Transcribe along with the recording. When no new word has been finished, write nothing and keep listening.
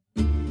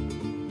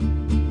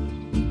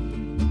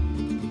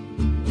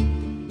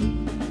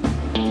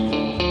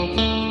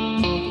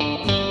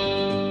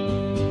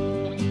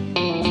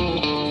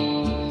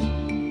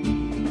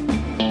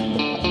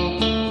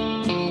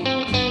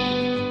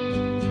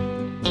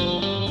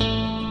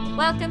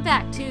Welcome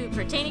back to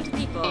Pertaining to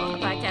People, a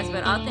podcast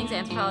about all things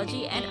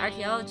anthropology and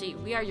archaeology.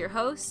 We are your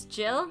hosts,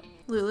 Jill,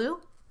 Lulu,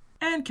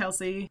 and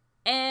Kelsey.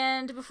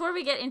 And before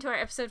we get into our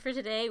episode for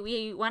today,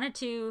 we wanted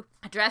to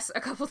address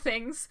a couple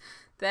things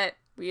that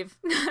we've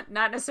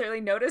not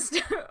necessarily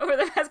noticed over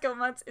the past couple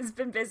months. It's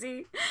been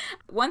busy.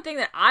 One thing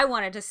that I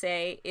wanted to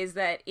say is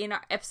that in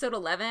our episode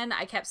 11,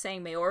 I kept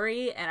saying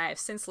Maori, and I have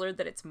since learned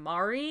that it's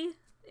Maori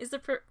is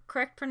the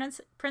correct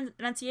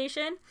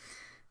pronunciation.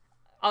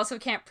 Also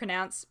can't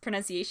pronounce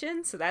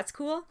pronunciation, so that's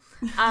cool.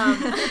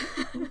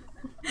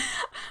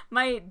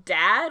 My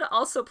dad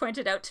also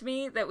pointed out to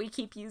me that I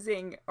keep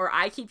using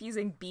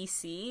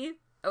BC,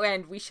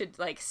 and we should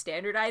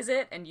standardize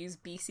it and use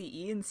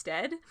BCE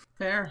instead.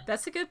 Fair.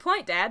 That's a good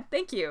point, Dad.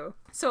 Thank you.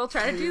 So we'll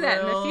try to do that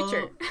in the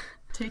future.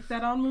 Take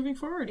that on moving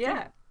forward.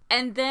 Yeah.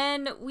 And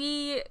then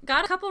we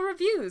got a couple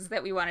reviews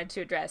that we wanted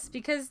to address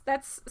because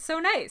that's so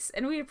nice.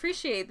 And we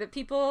appreciate that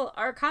people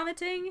are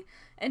commenting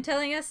and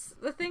telling us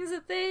the things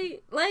that they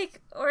like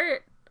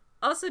or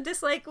also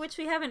dislike, which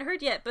we haven't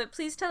heard yet. But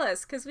please tell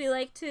us because we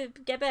like to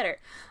get better.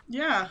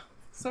 Yeah.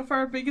 So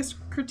far, biggest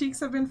critiques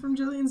have been from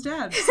Jillian's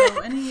dad. So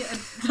any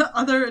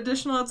other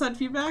additional outside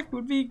feedback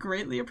would be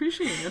greatly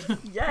appreciated.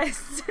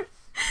 Yes.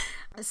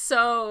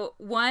 So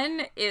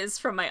one is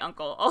from my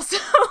uncle also.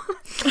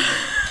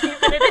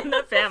 Keeping it in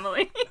the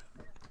family.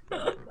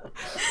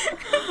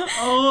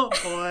 Oh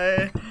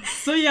boy.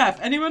 So yeah,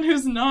 if anyone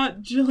who's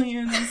not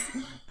Jillian's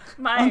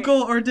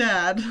uncle or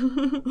dad,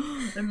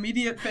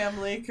 immediate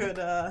family could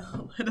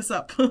hit us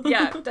up.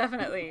 Yeah,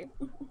 definitely.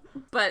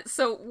 But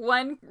so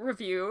one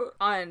review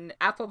on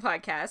Apple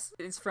Podcasts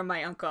is from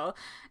my uncle,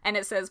 and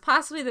it says,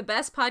 possibly the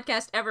best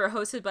podcast ever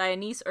hosted by a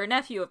niece or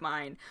nephew of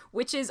mine,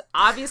 which is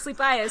obviously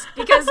biased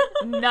because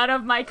none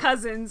of my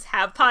cousins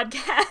have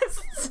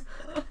podcasts.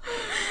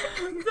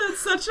 That's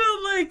such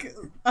a,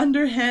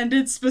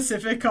 underhanded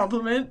specific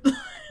compliment.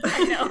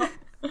 I know.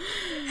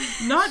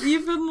 Not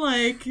even,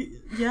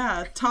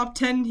 top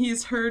 10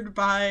 he's heard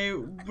by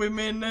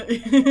women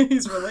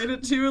he's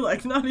related to.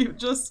 Not even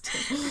just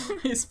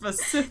a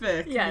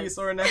specific niece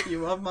or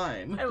nephew of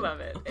mine. I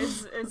love it.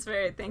 It's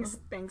very...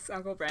 Thanks,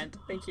 Uncle Brent.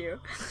 Thank you.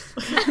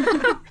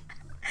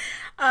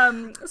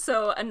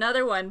 So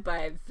another one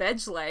by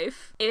Veg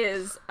Life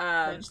is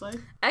Veg Life?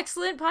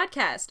 Excellent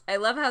podcast. I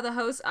love how the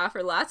hosts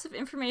offer lots of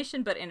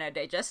information, but in a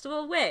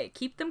digestible way.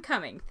 Keep them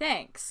coming.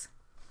 Thanks.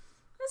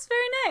 That's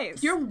very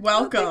nice. You're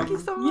welcome. Thank you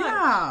so much.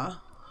 Yeah.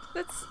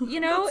 That's,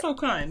 That's so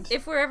kind.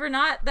 If we're ever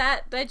not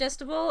that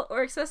digestible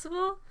or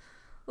accessible,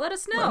 let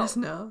us know. Let us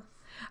know.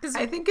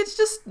 I think it's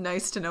just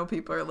nice to know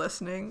people are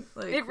listening.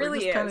 It really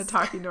we're just kind of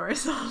talking to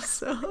ourselves,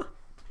 so...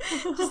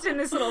 Just in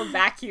this little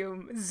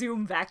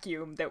Zoom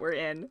vacuum that we're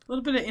in. A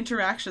little bit of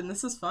interaction.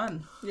 This is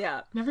fun.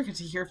 Yeah. Never get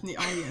to hear from the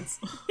audience.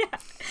 Yeah.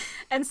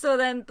 And so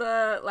then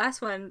the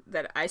last one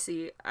that I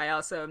see, I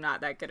also am not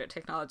that good at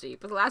technology,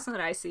 but the last one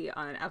that I see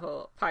on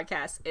Apple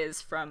Podcasts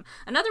is from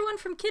another one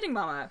from Kidding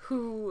Mama,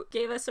 who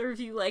gave us a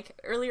review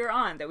earlier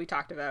on that we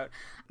talked about.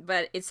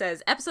 But it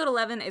says, episode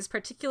 11 is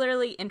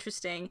particularly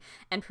interesting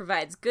and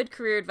provides good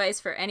career advice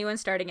for anyone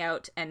starting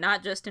out and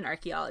not just in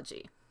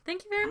archaeology.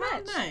 Thank you very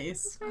much.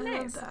 Nice. Very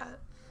nice. Love that.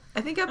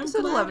 I think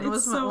episode 11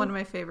 was one of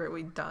my favorite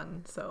we've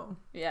done, so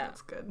yeah,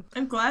 that's good.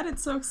 I'm glad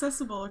it's so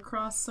accessible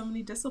across so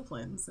many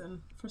disciplines and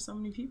for so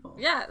many people.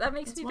 Yeah, that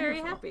makes me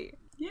wonderful. very happy.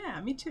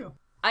 Yeah, me too.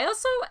 I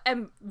also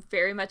am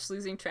very much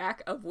losing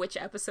track of which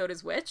episode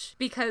is which,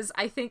 because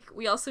I think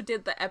we also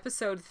did the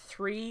episode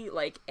 3,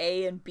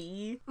 A and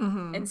B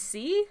and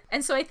C.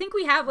 And so I think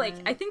we have,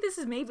 I think this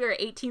is maybe our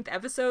 18th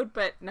episode,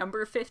 but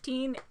number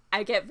 15,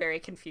 I get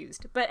very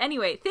confused. But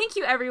anyway, thank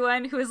you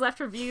everyone who has left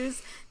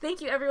reviews. Thank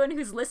you everyone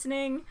who's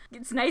listening.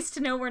 It's nice to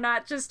know we're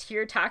not just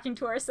here talking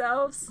to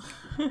ourselves.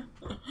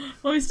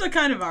 Well, we still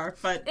kind of are,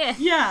 but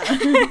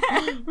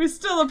yeah, we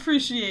still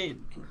appreciate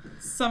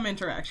some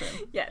interaction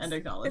and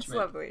acknowledgement. It's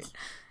lovely.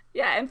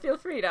 Yeah, and feel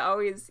free to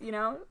always,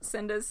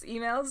 send us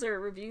emails or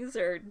reviews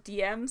or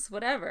DMs,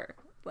 whatever.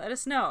 Let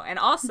us know. And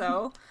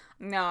also,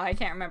 no, I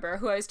can't remember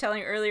who I was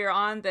telling earlier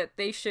on that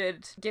they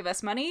should give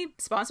us money,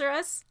 sponsor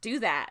us. Do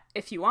that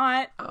if you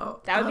want. Oh,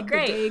 that would be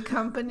great. Bidet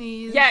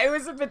companies. Yeah, it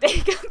was a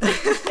bidet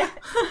company.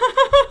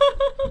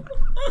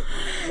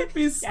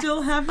 We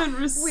still haven't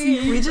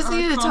received. We just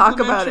need to talk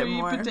about it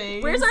more.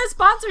 Bidets. Where's our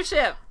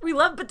sponsorship? We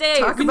love bidets.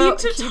 Keep talking about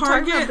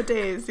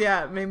bidets.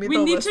 Yeah, maybe we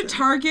they'll need listen. to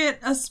target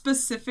a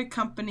specific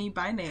company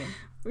by name.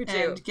 We do.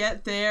 And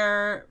get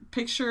their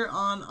picture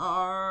on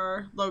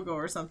our logo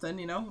or something,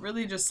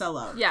 really just sell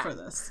out for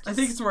this. I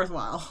think it's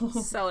worthwhile.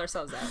 Sell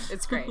ourselves out.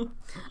 It's great.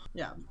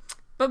 Yeah.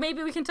 But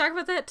maybe we can talk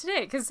about that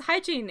today, because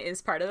hygiene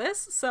is part of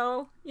this,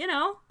 so,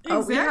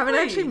 Oh, we haven't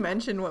actually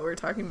mentioned what we're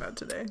talking about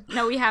today.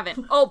 No, we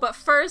haven't. Oh, but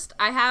first,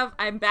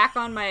 I'm back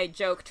on my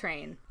joke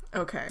train.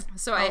 Okay.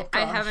 So I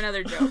have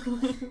another joke.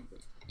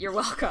 You're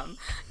welcome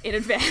in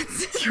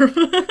advance.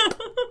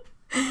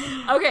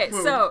 Okay,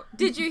 so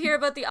did you hear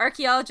about the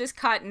archaeologist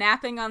caught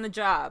napping on the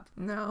job?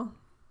 No.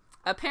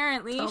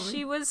 Apparently,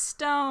 she was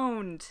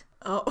stoned.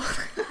 Oh.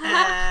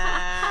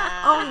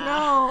 Oh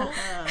no.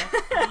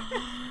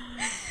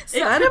 So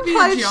That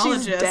implies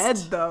she's dead,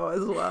 though,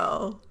 as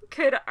well.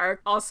 Could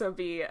also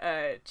be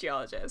a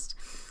geologist.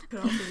 Could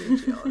also be a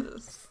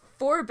geologist.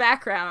 For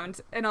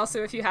background, and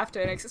also if you have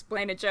to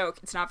explain a joke,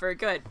 it's not very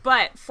good.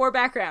 But for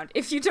background,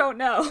 if you don't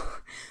know,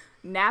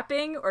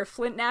 napping or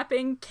flint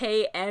napping,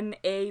 Knapping,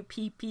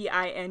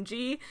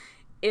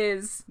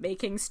 is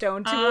making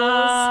stone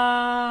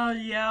tools.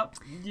 Yep.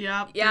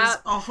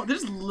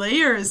 There's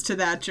layers to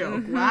that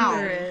joke. Mm-hmm. Wow.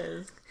 There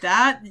is.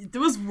 That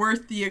was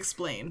worth the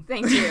explain.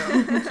 Thank you.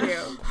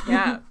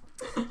 Yeah.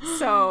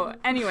 So,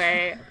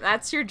 anyway,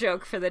 that's your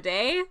joke for the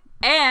day.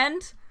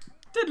 And...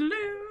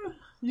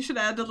 You should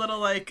add a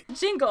little,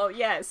 jingle,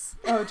 yes.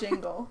 Oh,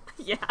 jingle.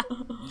 Yeah.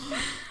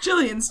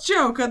 Jillian's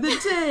joke of the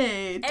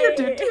day.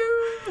 Hey.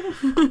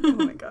 Oh,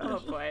 my gosh. Oh,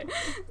 boy.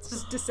 It's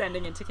just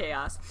descending into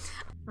chaos.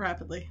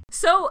 Rapidly.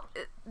 So,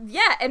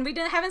 yeah, and we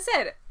haven't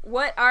said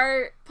what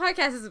our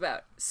podcast is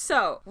about.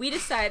 So, we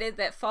decided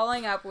that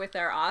following up with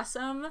our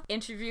awesome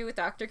interview with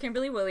Dr.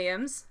 Kimberly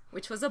Williams,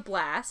 which was a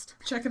blast.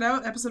 Check it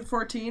out, episode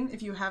 14,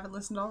 if you haven't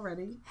listened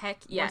already.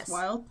 Heck yes.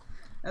 Worthwhile.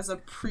 As a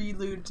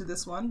prelude to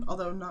this one,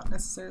 although not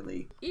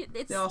necessarily.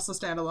 They also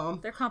stand alone.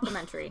 They're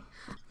complementary.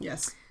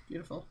 Yes.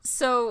 Beautiful.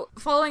 So,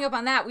 following up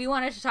on that, we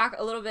wanted to talk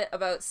a little bit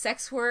about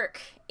sex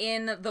work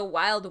in the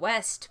Wild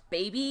West,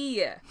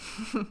 baby.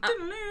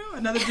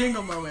 Another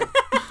jingle moment.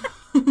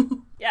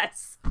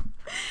 Yes.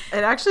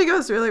 It actually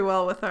goes really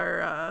well with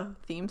our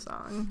theme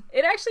song.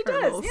 It actually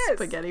does, yes.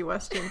 Spaghetti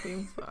Western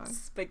theme song.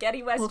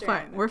 Spaghetti Western. Well,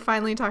 fine. We're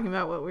finally talking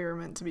about what we were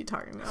meant to be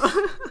talking about.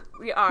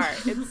 We are.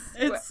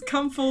 It's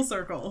come full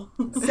circle.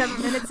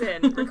 7 minutes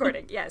in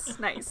recording. Yes,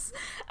 nice.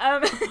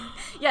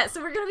 Yeah,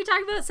 so we're going to be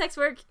talking about sex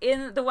work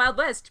in the Wild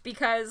West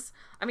because,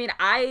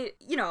 I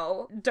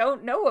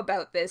don't know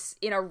about this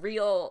in a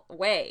real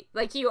way.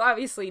 You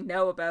obviously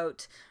know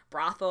about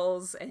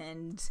brothels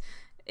and...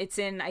 It's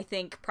in, I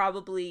think,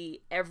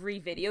 probably every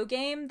video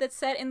game that's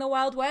set in the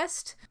Wild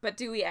West. But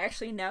do we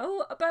actually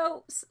know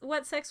about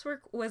what sex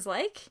work was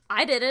like?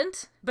 I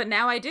didn't, but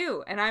now I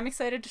do, and I'm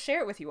excited to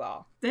share it with you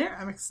all.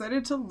 I'm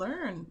excited to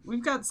learn.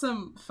 We've got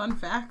some fun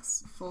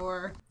facts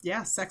for,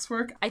 sex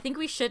work. I think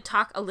we should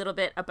talk a little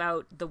bit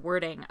about the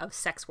wording of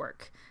sex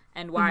work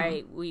and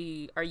why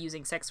we are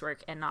using sex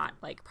work and not,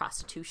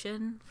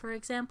 prostitution, for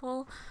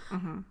example.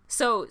 Mm-hmm.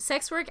 So,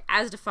 sex work,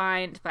 as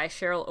defined by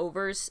Cheryl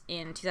Overs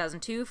in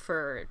 2002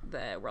 for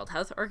the World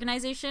Health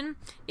Organization,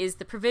 is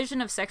the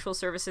provision of sexual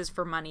services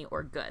for money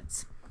or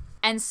goods.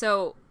 And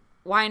so,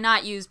 why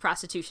not use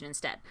prostitution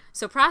instead?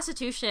 So,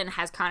 prostitution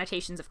has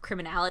connotations of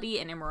criminality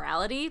and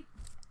immorality,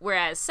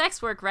 whereas sex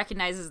work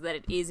recognizes that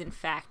it is, in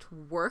fact,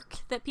 work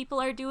that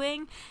people are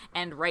doing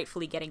and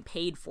rightfully getting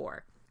paid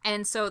for.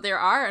 And so there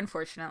are,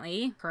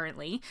 unfortunately,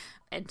 currently,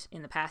 and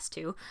in the past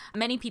too,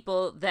 many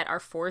people that are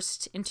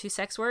forced into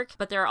sex work,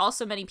 but there are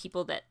also many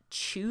people that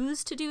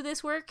choose to do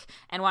this work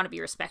and want to be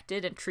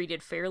respected and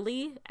treated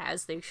fairly,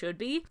 as they should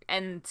be.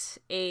 And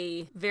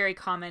a very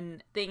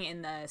common thing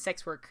in the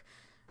sex work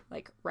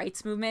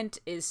rights movement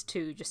is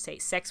to just say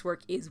sex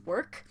work is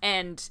work.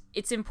 And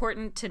it's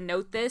important to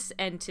note this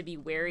and to be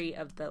wary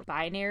of the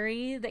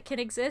binary that can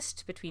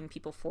exist between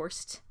people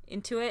forced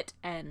into it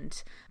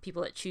and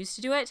people that choose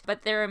to do it.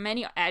 But there are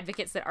many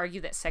advocates that argue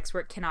that sex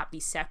work cannot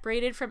be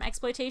separated from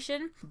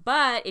exploitation.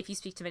 But if you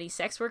speak to many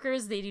sex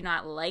workers, they do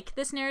not like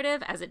this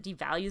narrative as it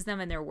devalues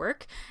them and their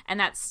work. And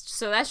that's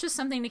just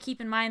something to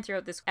keep in mind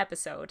throughout this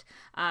episode.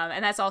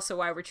 And that's also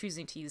why we're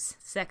choosing to use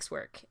sex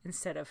work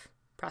instead of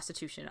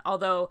prostitution,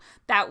 although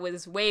that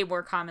was way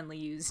more commonly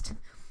used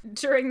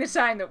during the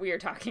time that we are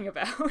talking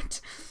about.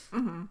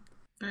 Mm-hmm.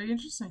 Very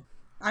interesting.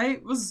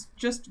 I was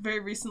just very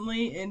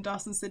recently in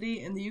Dawson City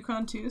in the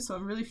Yukon too, so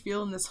I'm really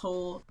feeling this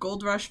whole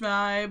gold rush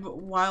vibe,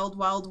 wild,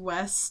 wild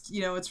west.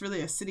 It's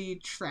really a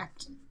city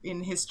trapped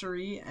in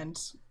history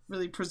and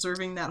really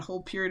preserving that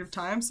whole period of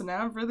time. So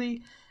now I've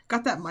really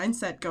got that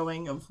mindset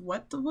going of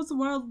what was the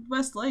Wild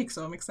West like.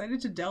 So I'm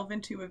excited to delve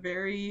into a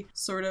very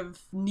sort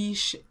of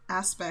niche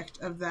aspect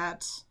of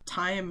that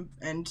time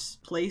and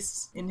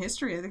place in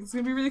history. I think it's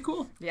going to be really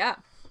cool. Yeah.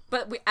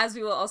 But as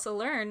we will also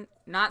learn,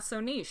 not so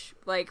niche.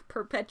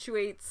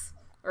 Perpetuates,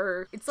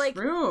 or it's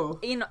True.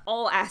 In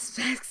all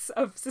aspects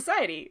of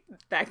society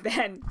back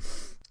then.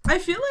 I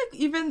feel like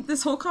even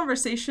this whole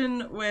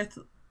conversation with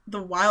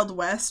the Wild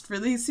West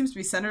really seems to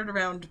be centered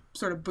around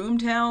sort of boom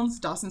towns,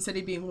 Dawson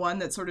City being one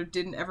that sort of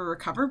didn't ever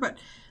recover, but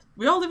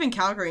we all live in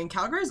Calgary, and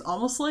Calgary is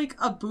almost like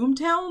a boom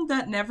town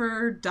that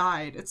never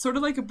died. It's sort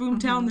of like a boom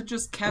town that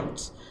just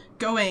kept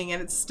going,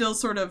 and it's still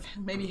sort of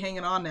maybe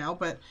hanging on now,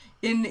 but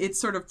in its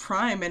sort of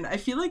prime. And I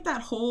feel like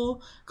that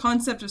whole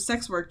concept of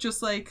sex work,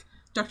 just like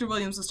Dr.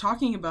 Williams was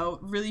talking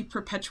about, really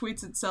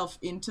perpetuates itself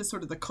into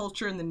sort of the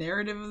culture and the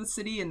narrative of the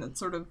city and that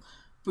sort of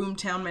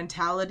boomtown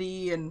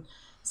mentality and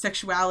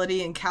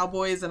sexuality and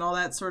cowboys and all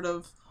that sort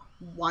of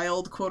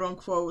wild, quote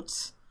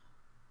unquote,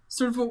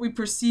 sort of what we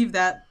perceive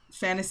that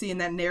fantasy and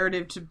that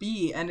narrative to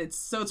be. And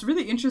it's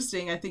really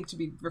interesting, I think, to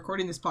be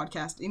recording this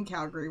podcast in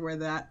Calgary where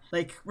that,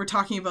 we're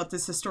talking about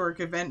this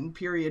historic event and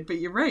period, but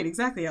you're right,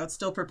 exactly, how it's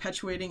still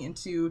perpetuating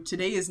into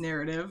today's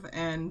narrative.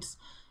 And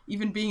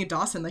even being in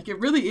Dawson, like it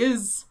really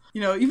is, you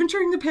know, even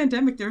during the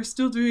pandemic, they were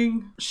still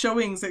doing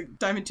showings at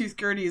Diamond Tooth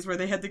Gertie's where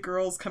they had the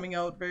girls coming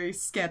out very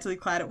scantily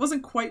clad. It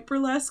wasn't quite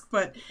burlesque,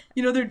 but,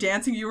 you know, they're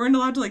dancing. You weren't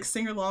allowed to, like,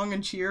 sing along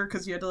and cheer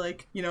because you had to,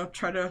 like, you know,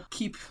 try to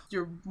keep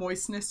your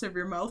moistness of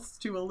your mouth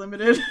to a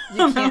limited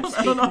You can't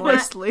speak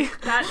moistly.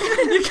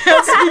 You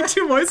can't speak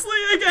too moistly,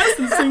 I guess,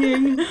 and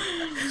singing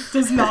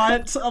does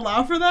not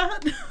allow for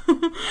that.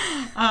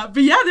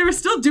 But yeah, they were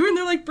still doing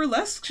their, like,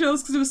 burlesque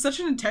shows because it was such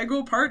an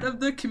integral part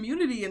of the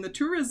community and the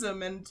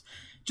tourism, and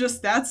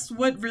just that's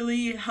what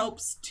really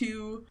helps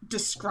to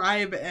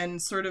describe and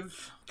sort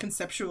of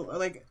conceptual,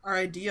 like, our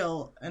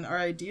ideal and our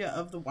idea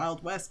of the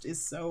Wild West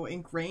is so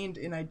ingrained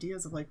in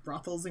ideas of, like,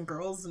 brothels and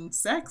girls and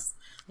sex.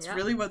 It's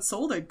really what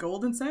sold it,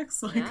 gold and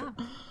sex. Like,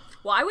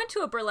 well, I went to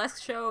a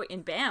burlesque show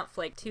in Banff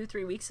like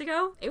 2-3 weeks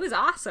ago. It was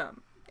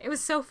awesome. It was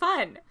so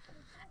fun.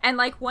 And,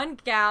 like, one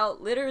gal,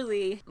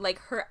 literally, like,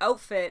 her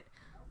outfit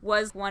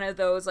was one of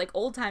those, like,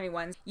 old-timey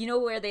ones, you know,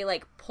 where they,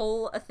 like,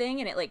 pull a thing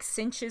and it, like,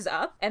 cinches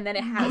up, and then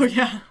it has...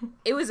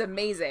 It was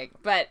amazing.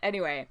 But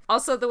anyway,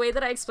 also the way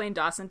that I explain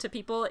Dawson to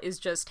people is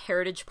just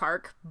Heritage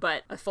Park,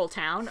 but a full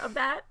town of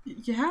that.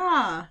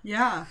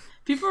 Yeah.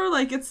 People are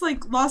like, it's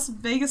like Las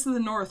Vegas of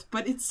the North,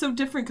 but it's so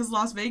different because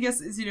Las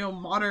Vegas is, you know,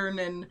 modern,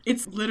 and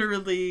it's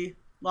literally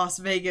Las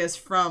Vegas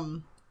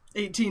from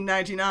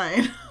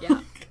 1899.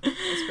 Yeah,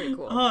 it's pretty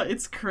cool. Oh,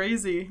 it's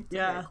crazy. It's a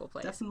very cool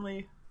place.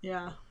 Definitely.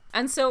 Yeah.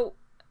 And so,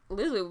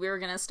 Lulu, we were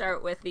going to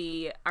start with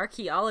the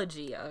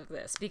archaeology of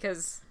this,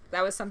 because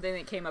that was something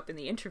that came up in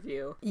the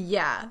interview.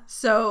 Yeah.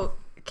 So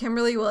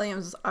Kimberly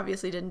Williams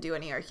obviously didn't do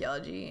any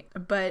archaeology,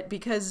 but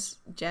because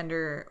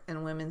gender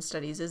and women's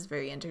studies is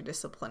very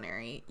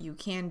interdisciplinary, you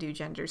can do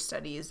gender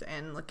studies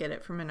and look at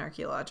it from an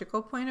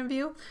archaeological point of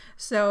view.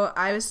 So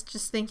I was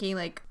just thinking,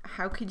 like,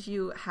 how could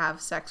you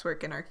have sex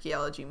work and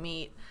archaeology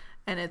meet?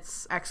 And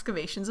it's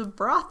excavations of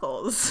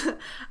brothels.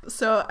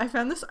 So I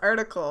found this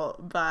article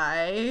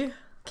by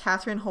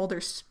Catherine Holder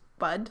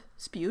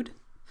Spewed.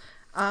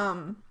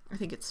 I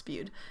think it's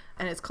Spewed.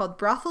 And it's called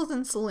Brothels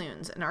and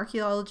Saloons, an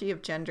Archaeology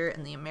of Gender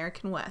in the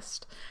American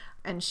West.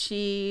 And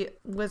she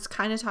was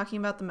kind of talking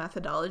about the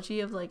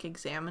methodology of, like,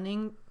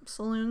 examining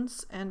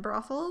saloons and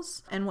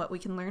brothels and what we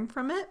can learn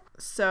from it.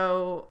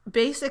 So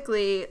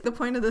basically, the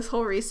point of this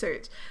whole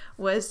research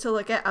was to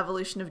look at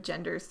evolution of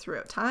gender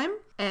throughout time.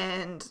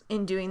 And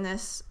in doing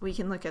this, we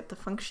can look at the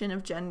function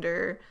of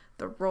gender,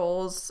 the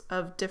roles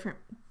of different,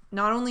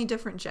 not only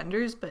different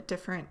genders, but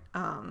different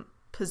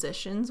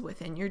positions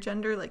within your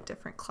gender, like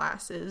different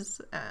classes,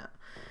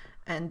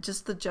 and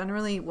just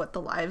generally what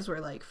the lives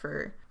were like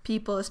for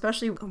people,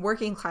 especially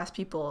working class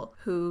people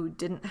who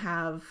didn't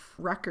have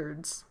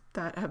records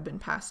that have been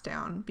passed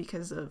down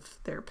because of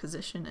their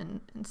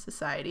position in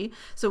society.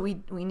 So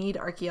we need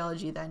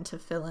archaeology then to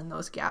fill in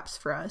those gaps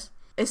for us,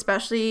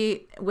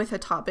 especially with a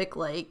topic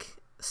like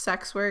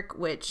sex work,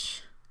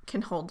 which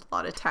can hold a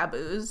lot of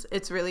taboos.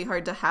 It's really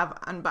hard to have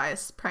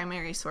unbiased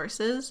primary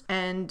sources,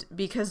 and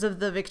because of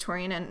the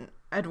Victorian and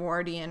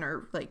Edwardian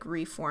or, like,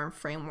 reform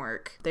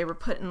framework, they were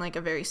put in, like,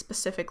 a very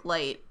specific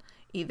light,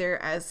 either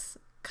as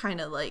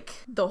kind of like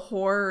the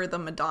whore or the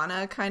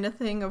Madonna kind of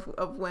thing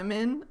of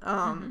women.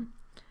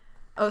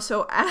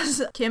 So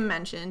as Kim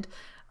mentioned,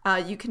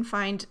 you can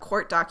find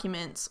court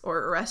documents or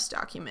arrest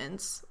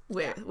documents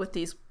with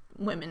these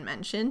women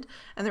mentioned,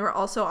 and they were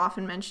also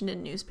often mentioned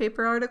in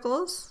newspaper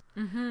articles.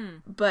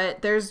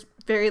 But there's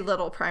very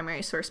little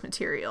primary source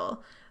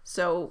material,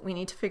 so we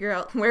need to figure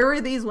out, where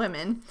were these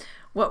women,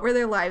 what were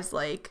their lives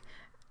like?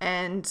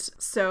 And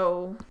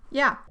so,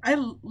 yeah. I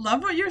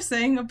love what you're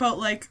saying about,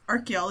 like,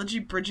 archaeology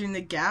bridging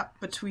the gap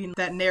between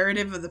that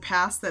narrative of the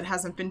past that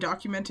hasn't been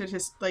documented,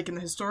 like, in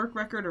the historic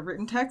record or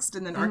written text,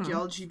 and then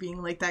archaeology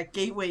being, like, that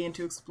gateway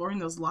into exploring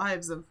those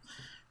lives of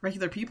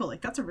regular people.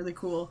 Like, that's a really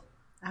cool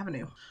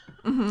avenue.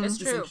 It's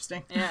true.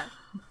 Interesting. Yeah.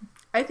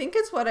 I think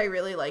it's what I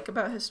really like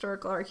about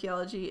historical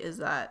archaeology is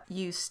that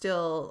you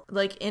still,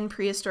 like, in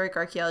prehistoric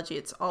archaeology,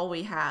 it's all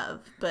we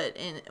have, but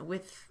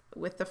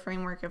with the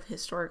framework of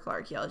historical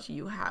archaeology,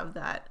 you have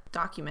that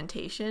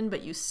documentation,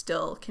 but you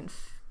still can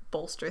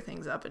bolster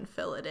things up and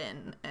fill it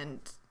in and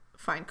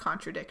find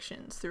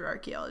contradictions through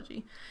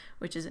archaeology,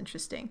 which is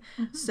interesting.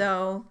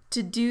 So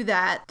to do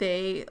that,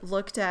 they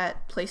looked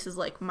at places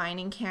like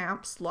mining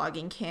camps,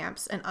 logging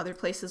camps, and other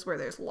places where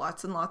there's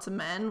lots and lots of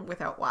men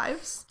without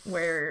wives,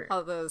 where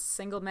all those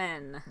single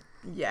men.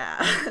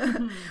 Yeah.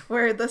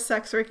 Where the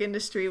sex work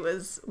industry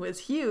was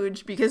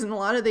huge, because in a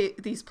lot of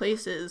these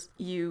places,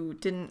 you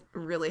didn't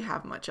really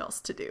have much else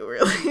to do,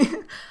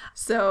 really.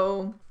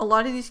 So a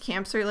lot of these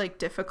camps are, like,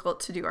 difficult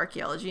to do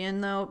archaeology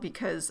in, though,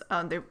 because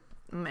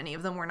many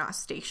of them were not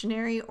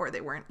stationary, or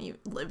they weren't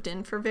lived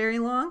in for very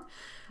long.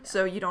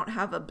 So you don't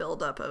have a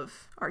buildup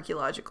of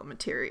archaeological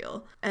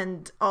material.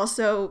 And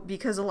also,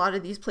 because a lot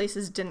of these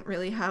places didn't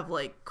really have,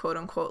 like,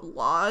 quote-unquote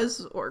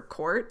laws or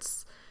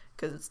courts,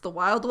 because it's the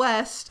Wild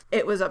West,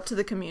 it was up to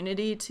the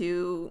community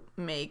to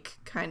make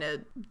kind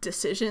of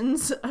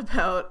decisions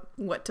about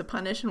what to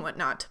punish and what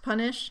not to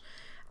punish.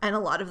 And a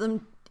lot of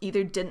them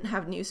either didn't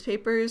have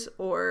newspapers,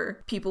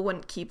 or people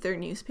wouldn't keep their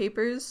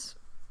newspapers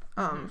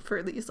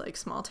for these like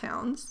small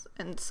towns,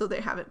 and so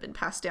they haven't been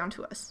passed down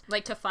to us.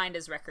 Like to find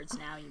as records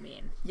now, you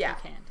mean? Yeah.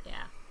 You can,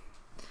 yeah.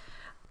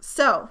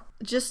 So,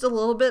 just a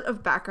little bit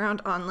of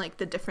background on like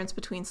the difference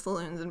between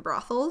saloons and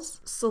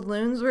brothels.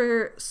 Saloons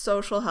were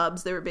social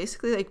hubs. They were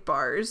basically like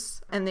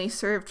bars, and they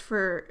served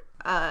for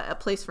a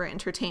place for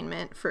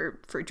entertainment, for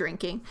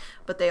drinking,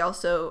 but they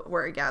also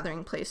were a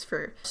gathering place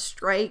for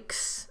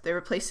strikes. They were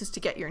places to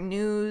get your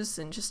news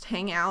and just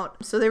hang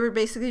out. So they were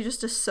basically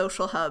just a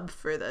social hub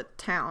for the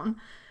town.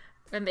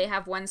 And they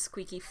have one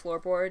squeaky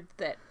floorboard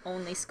that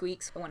only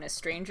squeaks when a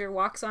stranger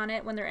walks on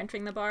it when they're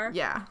entering the bar.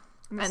 Yeah.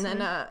 And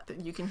then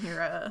you can hear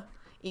a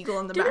eagle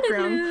in the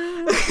background.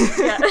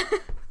 Yeah.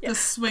 The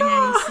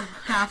swinging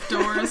half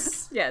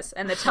doors. Yes,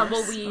 and the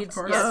tumbleweeds.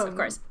 Of course. Yes, of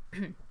course.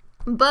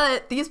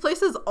 But these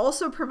places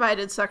also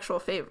provided sexual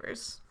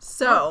favors.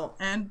 So,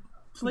 and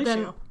then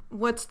fellatio.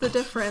 what's the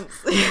difference?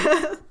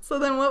 So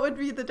then what would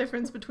be the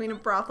difference between a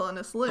brothel and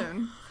a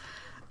saloon?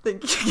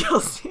 Thank you,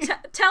 Kelsey.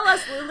 Tell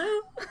us,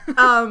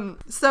 Lulu.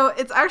 So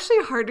it's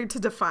actually harder to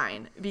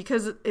define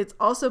because it's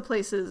also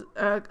places,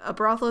 a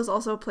brothel is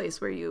also a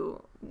place where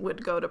you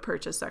would go to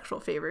purchase sexual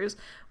favors,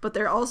 but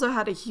there also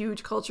had a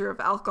huge culture of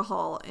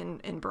alcohol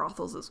in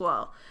brothels as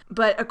well.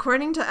 But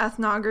according to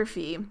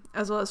ethnography,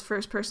 as well as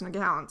first-person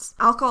accounts,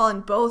 alcohol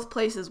in both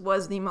places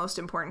was the most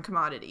important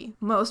commodity.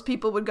 Most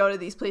people would go to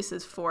these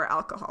places for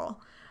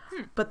alcohol.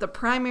 But the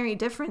primary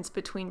difference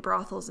between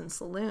brothels and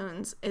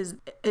saloons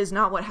is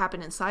not what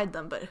happened inside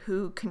them, but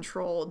who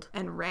controlled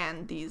and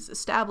ran these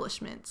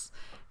establishments.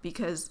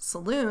 Because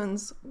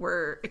saloons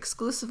were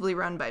exclusively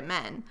run by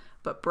men,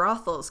 but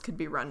brothels could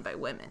be run by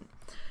women.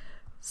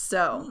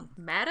 So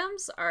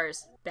Madams are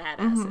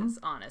badasses,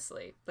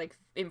 honestly. Like,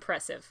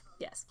 impressive.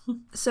 Yes.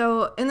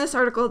 So in this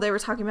article, they were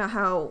talking about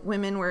how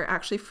women were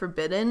actually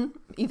forbidden,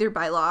 either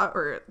by law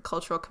or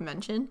cultural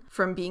convention,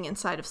 from being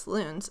inside of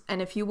saloons.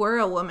 And if you were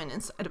a woman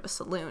inside of a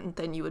saloon,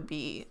 then you would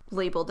be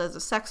labeled as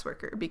a sex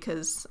worker,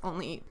 because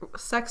only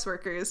sex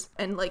workers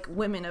and like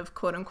women of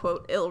quote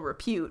unquote ill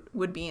repute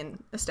would be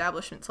in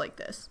establishments like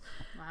this.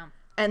 Wow.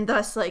 And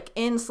thus, like,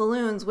 in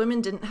saloons,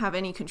 women didn't have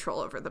any control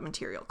over the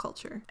material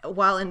culture.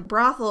 While in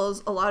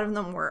brothels, a lot of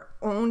them were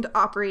owned,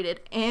 operated,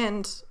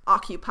 and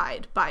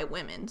occupied by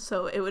women.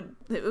 So it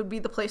would be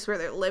the place where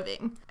they're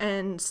living.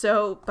 And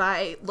so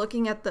by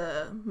looking at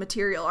the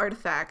material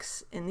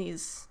artifacts in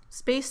these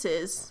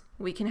spaces,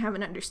 we can have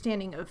an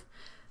understanding of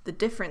the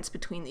difference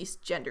between these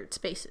gendered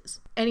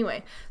spaces.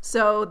 Anyway,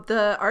 so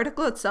the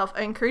article itself,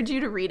 I encourage you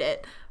to read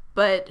it.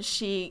 But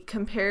she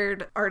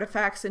compared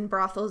artifacts in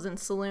brothels and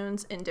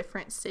saloons in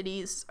different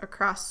cities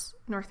across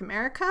North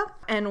America.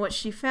 And what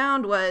she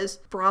found was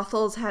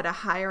brothels had a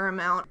higher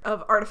amount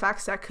of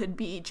artifacts that could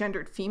be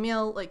gendered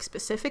female, like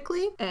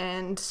specifically.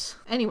 And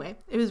anyway,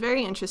 it was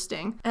very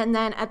interesting. And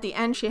then at the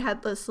end, she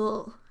had this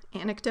little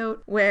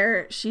anecdote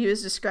where she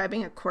was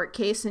describing a court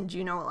case in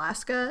Juneau,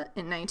 Alaska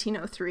in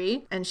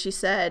 1903. And she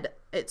said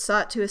it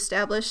sought to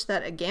establish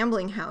that a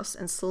gambling house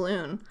and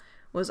saloon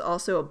was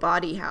also a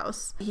body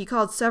house. He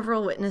called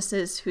several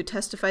witnesses who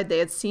testified they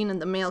had seen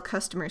the male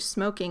customers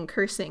smoking,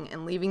 cursing,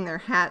 and leaving their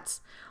hats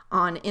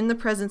on in the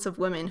presence of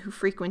women who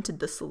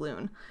frequented the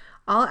saloon.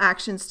 All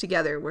actions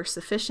together were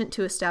sufficient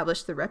to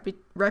establish the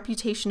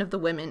reputation of the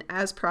women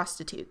as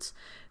prostitutes.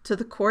 To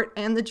the court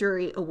and the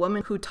jury, a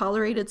woman who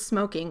tolerated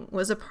smoking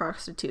was a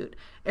prostitute.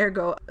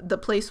 Ergo, the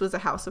place was a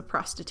house of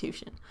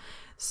prostitution.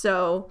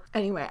 So,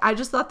 anyway, I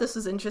just thought this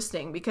was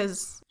interesting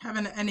because...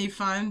 Having any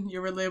fun,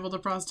 you were labeled a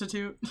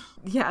prostitute?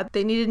 Yeah,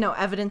 they needed no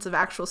evidence of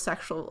actual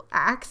sexual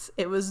acts.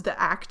 It was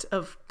the act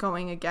of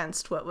going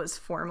against what was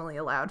formally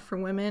allowed for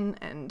women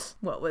and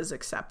what was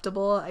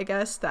acceptable, I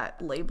guess,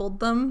 that labeled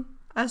them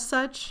as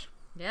such.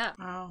 Yeah.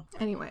 Wow.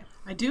 Anyway.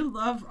 I do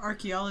love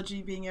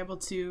archaeology being able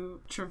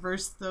to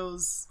traverse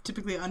those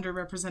typically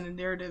underrepresented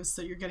narratives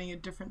so you're getting a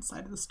different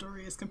side of the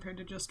story as compared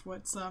to just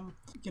what some,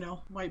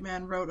 white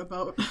man wrote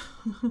about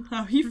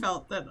how he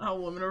felt that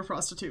all women were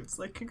prostitutes.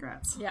 Like,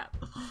 congrats. Yeah.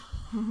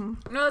 No,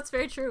 that's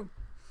very true.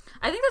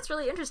 I think that's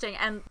really interesting.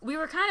 And we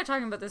were kind of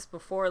talking about this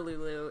before,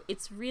 Lulu.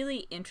 It's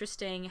really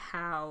interesting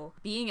how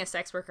being a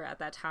sex worker at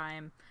that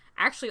time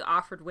actually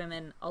offered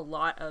women a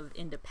lot of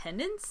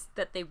independence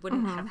that they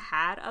wouldn't have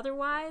had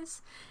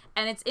otherwise.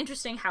 And it's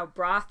interesting how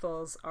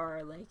brothels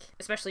are, like,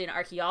 especially in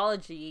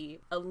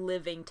archaeology, a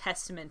living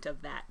testament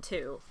of that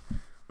too,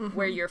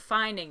 where you're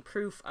finding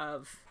proof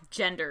of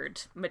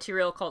gendered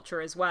material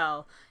culture as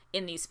well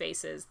in these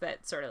spaces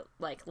that sort of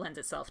like lends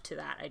itself to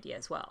that idea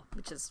as well,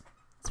 which is,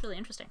 it's really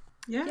interesting.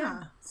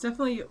 Yeah, it's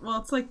definitely,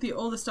 it's like the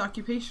oldest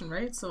occupation,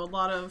 right? So a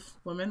lot of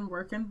women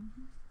working,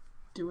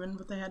 doing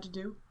what they had to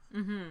do.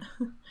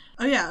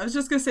 Oh yeah, I was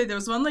just gonna say there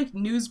was one like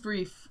news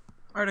brief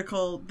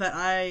article that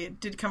I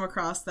did come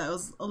across that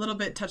was a little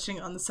bit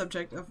touching on the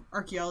subject of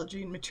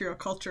archaeology and material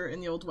culture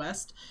in the Old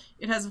West.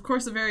 It has, of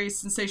course, a very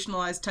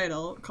sensationalized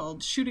title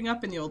called Shooting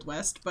Up in the Old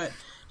West, but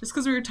just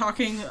because we were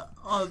talking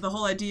the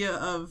whole idea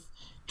of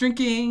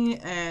drinking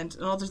and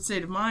an altered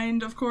state of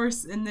mind, of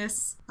course, in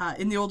this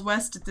in the Old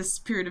West at this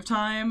period of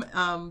time,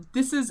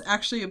 this is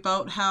actually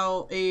about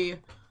how a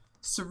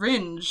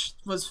syringe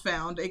was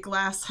found, a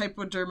glass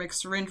hypodermic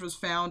syringe was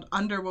found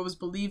under what was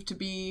believed to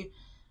be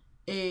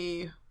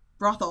a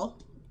brothel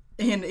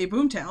in a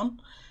boomtown.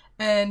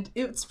 And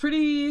it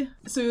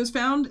was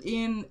found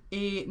in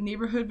a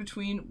neighborhood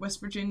between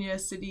Virginia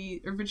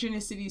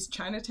City's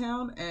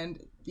Chinatown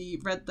and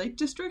the Red Light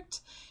District,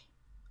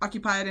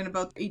 occupied in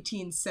about the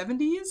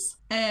 1870s.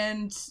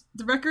 And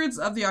the records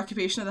of the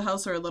occupation of the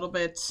house are a little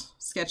bit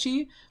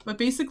sketchy, but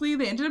basically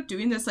they ended up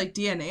doing this like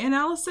DNA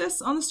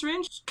analysis on the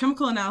syringe.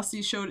 Chemical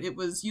analyses showed it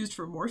was used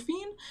for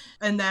morphine,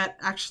 and that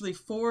actually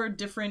 4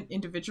 different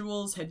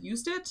individuals had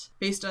used it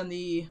based on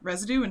the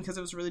residue, and because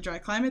it was a really dry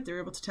climate, they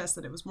were able to test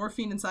that it was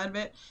morphine inside of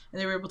it,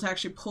 and they were able to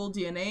actually pull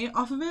DNA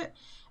off of it.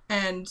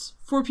 And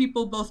 4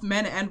 people, both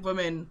men and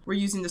women, were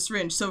using the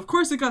syringe. So, of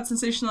course, it got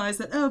sensationalized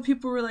that,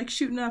 people were, like,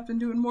 shooting up and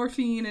doing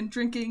morphine and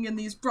drinking in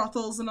these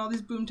brothels and all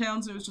these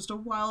boomtowns. It was just a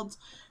wild,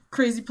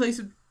 crazy place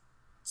of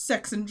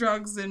sex and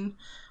drugs and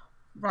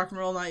rock and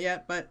roll, not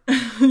yet, but,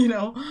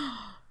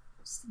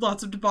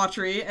 lots of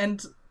debauchery.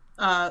 And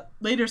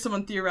later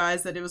someone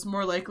theorized that it was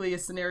more likely a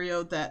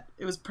scenario that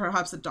it was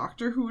perhaps a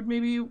doctor who would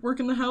maybe work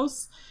in the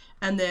house,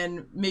 and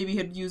then maybe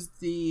had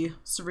used the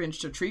syringe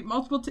to treat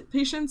multiple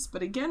patients.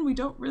 But again, we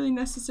don't really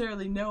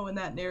necessarily know in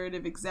that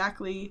narrative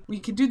exactly. We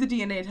can do the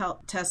DNA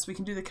tests, we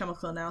can do the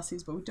chemical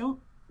analyses, but we don't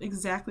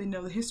exactly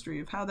know the history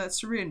of how that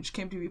syringe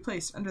came to be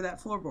placed under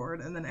that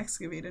floorboard and then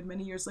excavated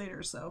many years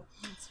later. So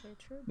that's very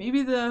true.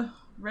 Maybe the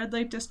Red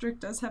Light District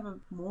does have a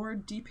more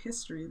deep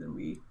history than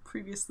we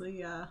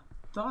previously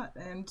thought.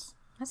 And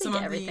I think some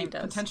of everything the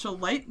does. potential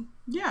light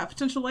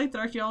that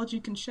archaeology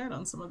can shed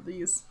on some of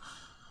these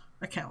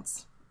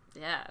accounts.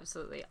 Yeah,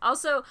 absolutely.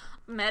 Also,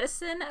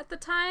 medicine at the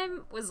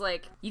time was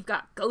like, you've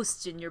got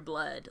ghosts in your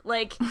blood.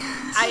 Like,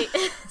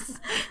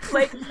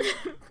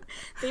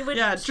 they would...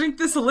 Yeah, drink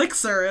this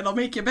elixir, it'll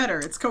make you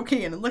better. It's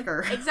cocaine and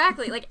liquor.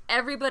 Exactly. Like,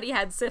 everybody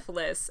had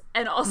syphilis.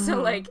 And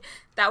also, like,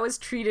 that was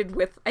treated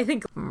with, I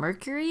think,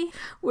 mercury,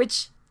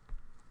 which...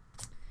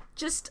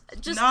 Just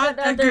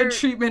not a good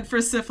treatment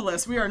for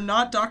syphilis. We are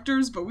not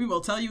doctors, but we will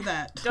tell you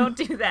that. Don't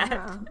do that.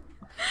 Yeah.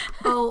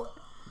 Oh...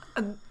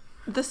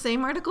 The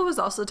same article was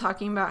also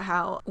talking about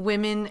how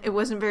it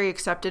wasn't very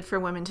accepted for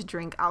women to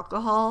drink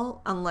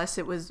alcohol unless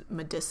it was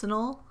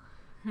medicinal.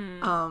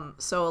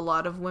 So a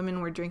lot of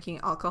women were drinking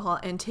alcohol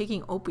and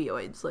taking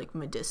opioids, like,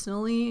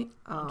 medicinally.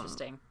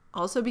 Interesting.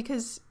 Also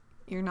because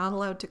you're not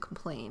allowed to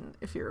complain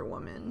if you're a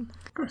woman.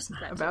 Of course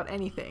not. About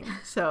anything.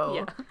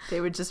 So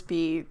they would just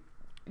be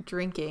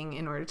drinking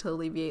in order to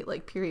alleviate,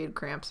 like, period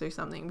cramps or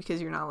something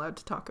because you're not allowed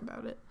to talk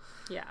about it.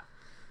 Yeah.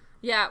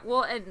 Yeah,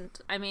 well, and,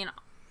 I mean...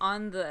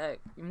 On the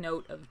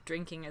note of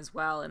drinking as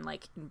well, and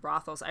like in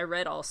brothels, I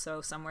read also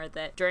somewhere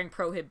that during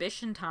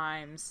Prohibition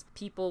times,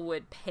 people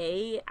would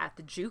pay at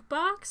the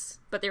jukebox,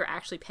 but they were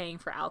actually paying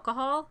for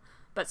alcohol,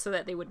 but so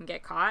that they wouldn't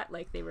get caught,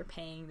 like they were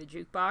paying the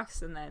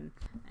jukebox, and then,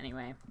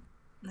 anyway.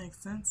 Makes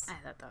sense.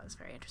 I thought that was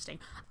very interesting.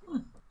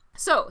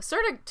 So,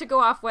 sort of to go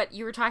off what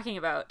you were talking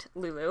about,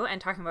 Lulu, and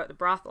talking about the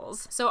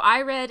brothels. So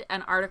I read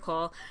an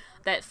article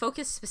that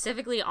focused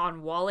specifically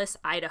on Wallace,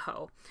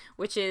 Idaho,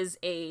 which is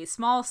a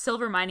small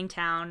silver mining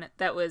town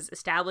that was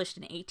established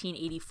in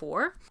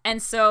 1884.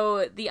 And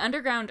so the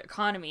underground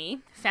economy,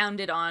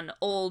 founded on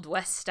old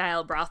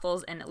West-style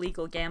brothels and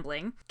illegal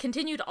gambling,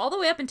 continued all the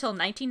way up until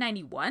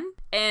 1991.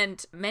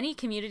 And many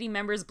community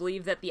members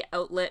believe that the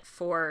outlet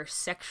for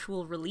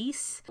sexual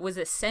release was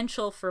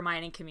essential for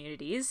mining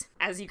communities.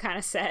 As you kind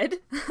of said,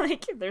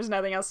 like, there's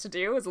nothing else to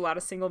do. It was a lot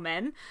of single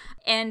men.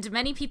 And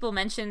many people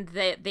mentioned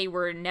that they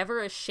were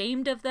never ashamed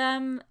of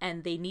them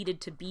and they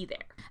needed to be there.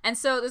 And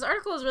so this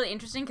article was really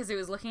interesting because it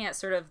was looking at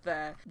sort of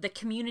the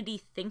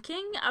community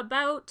thinking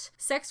about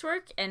sex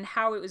work and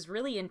how it was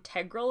really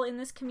integral in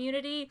this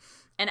community.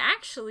 And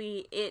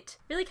actually, it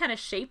really kind of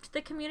shaped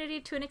the community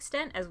to an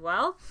extent as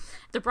well.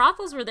 The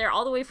brothels were there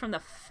all the way from the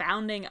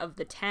founding of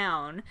the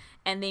town,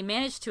 and they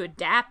managed to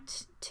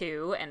adapt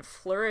to and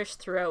flourish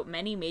throughout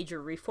many major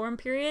reform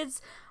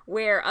periods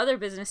where other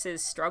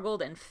businesses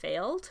struggled and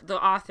failed. The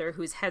author,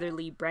 who's Heather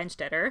Lee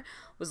Brandstetter,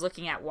 was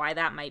looking at why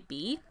that might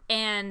be.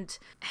 And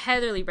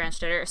Heather Lee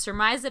Brandstetter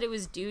surmised that it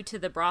was due to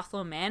the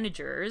brothel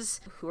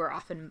managers, who are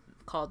often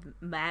called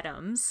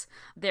madams,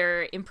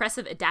 their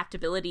impressive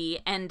adaptability,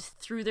 and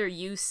through their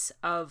use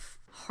of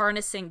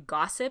harnessing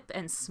gossip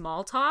and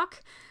small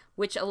talk,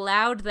 which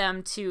allowed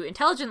them to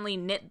intelligently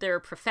knit their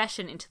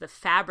profession into the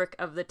fabric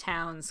of the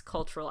town's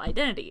cultural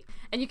identity.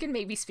 And you can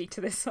maybe speak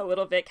to this a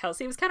little bit,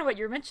 Kelsey. It was kind of what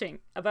you were mentioning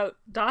about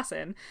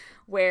Dawson,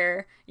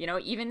 where, you know,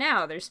 even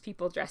now there's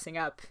people dressing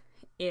up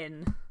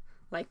in,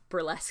 like,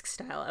 burlesque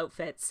style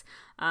outfits.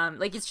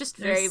 Like, it's just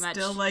very much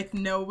still, like,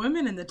 no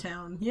women in the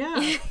town.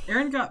 Yeah.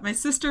 My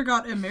sister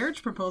got a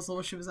marriage proposal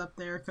when she was up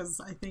there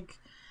because I think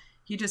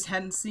he just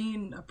hadn't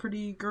seen a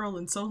pretty girl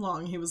in so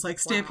long. He was like,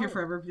 stay up here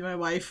forever, be my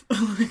wife.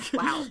 Like,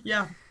 wow.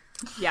 Yeah.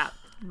 Yeah.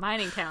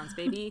 Mining towns,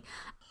 baby.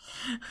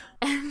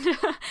 And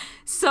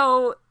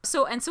so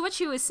what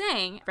she was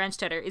saying,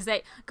 Brandstetter, is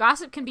that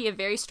gossip can be a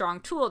very strong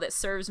tool that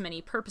serves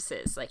many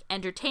purposes, like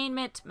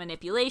entertainment,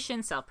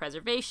 manipulation,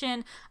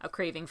 self-preservation, a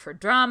craving for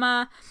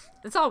drama.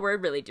 That's all we're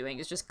really doing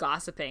is just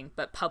gossiping,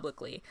 but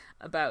publicly,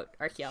 about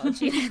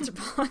archaeology and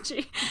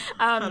anthropology.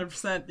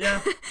 100%,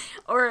 yeah.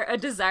 Or a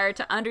desire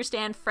to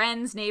understand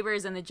friends,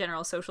 neighbors, and the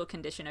general social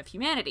condition of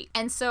humanity.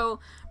 And so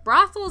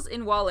brothels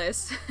in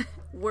Wallace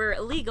were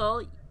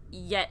illegal,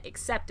 yet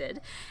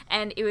accepted,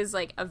 and it was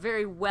like a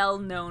very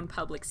well-known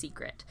public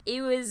secret.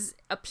 It was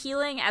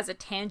appealing as a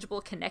tangible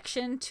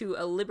connection to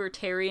a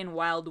libertarian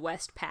Wild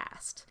West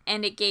past,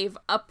 and it gave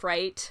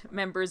upright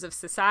members of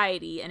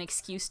society an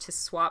excuse to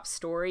swap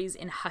stories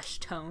in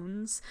hushed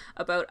tones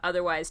about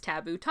otherwise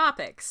taboo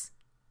topics,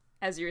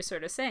 as you were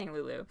sort of saying,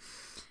 Lulu.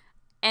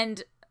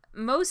 And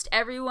most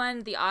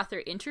everyone the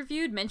author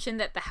interviewed mentioned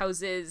that the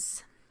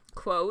houses,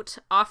 quote,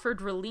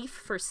 offered relief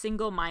for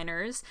single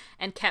minors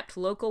and kept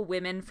local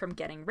women from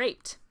getting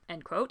raped,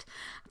 end quote.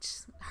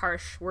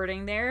 Harsh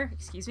wording there,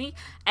 excuse me.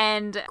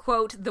 And,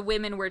 quote, the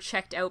women were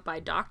checked out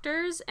by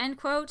doctors, end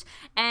quote.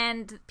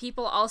 And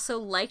people also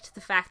liked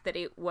the fact that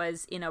it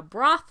was in a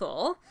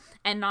brothel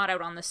and not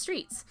out on the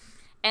streets.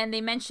 And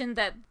they mentioned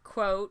that,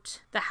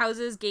 quote, the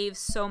houses gave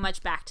so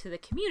much back to the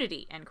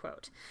community, end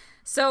quote.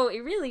 So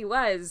it really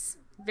was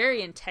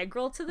very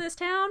integral to this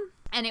town.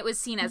 And it was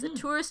seen as a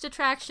tourist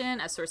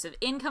attraction, a source of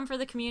income for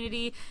the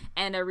community,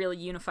 and a really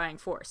unifying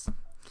force.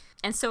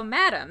 And so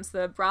madams,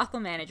 the brothel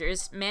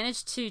managers,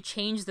 managed to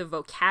change the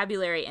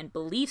vocabulary and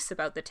beliefs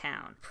about the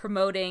town,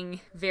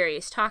 promoting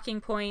various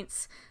talking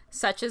points,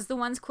 such as the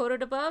ones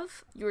quoted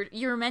above.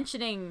 You were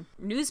mentioning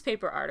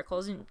newspaper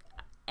articles,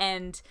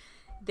 and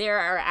there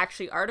are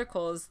actually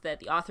articles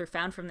that the author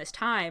found from this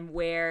time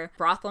where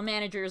brothel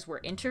managers were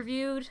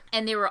interviewed,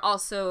 and they were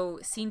also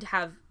seen to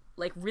have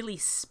like really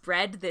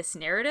spread this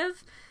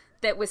narrative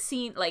that was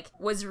seen, like,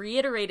 was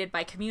reiterated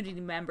by community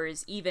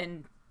members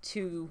even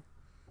to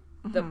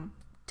the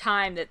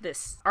time that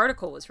this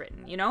article was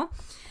written, you know?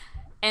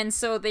 And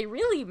so they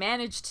really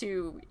managed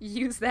to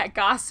use that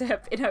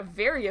gossip in a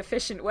very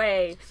efficient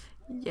way.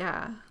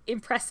 Yeah.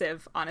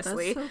 Impressive,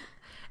 honestly.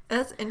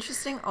 That's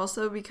interesting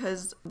also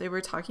because they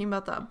were talking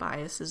about the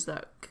biases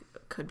that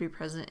could be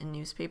present in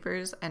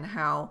newspapers and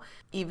how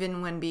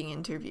even when being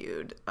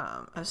interviewed,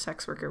 a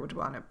sex worker would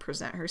want to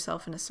present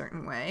herself in a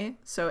certain way.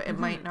 So it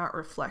might not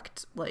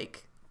reflect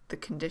like the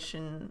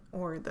condition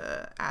or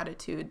the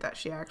attitude that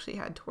she actually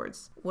had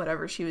towards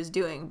whatever she was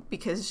doing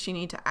because she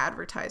needed to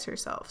advertise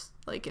herself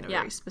like in a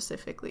very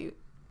specifically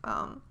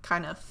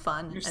kind of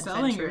fun,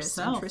 adventurous,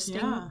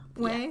 interesting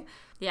way.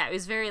 Yeah, it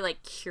was very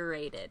like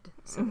curated,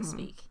 so to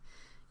speak.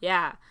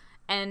 Yeah.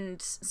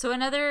 And so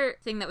another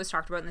thing that was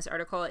talked about in this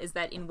article is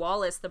that in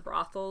Wallace, the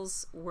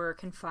brothels were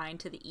confined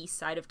to the east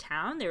side of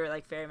town. They were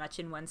like very much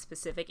in one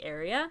specific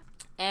area.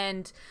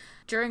 And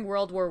during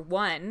World War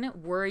I,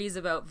 worries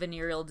about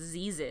venereal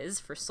diseases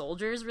for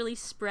soldiers really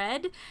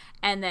spread.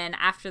 And then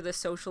after the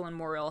social and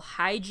moral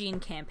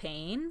hygiene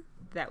campaign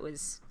that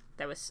was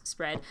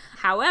spread.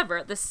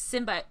 However, the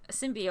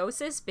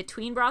symbiosis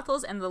between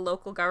brothels and the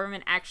local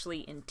government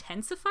actually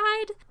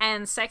intensified,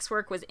 and sex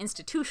work was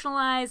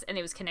institutionalized, and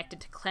it was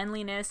connected to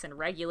cleanliness and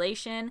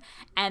regulation,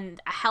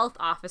 and a health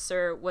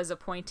officer was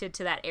appointed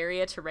to that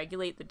area to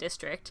regulate the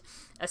district,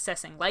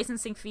 assessing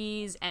licensing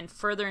fees and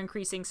further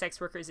increasing sex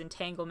workers'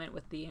 entanglement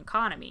with the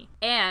economy.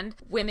 And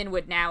women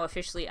would now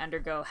officially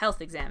undergo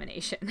health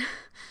examination.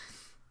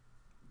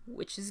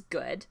 Which is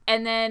good.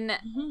 And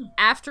then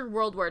after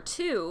World War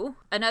II,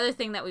 another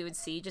thing that we would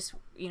see, just,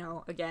 you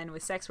know, again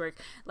with sex work,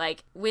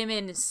 like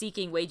women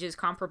seeking wages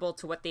comparable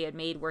to what they had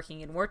made working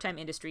in wartime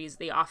industries,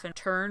 they often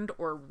turned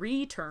or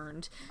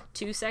returned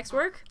to sex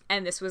work.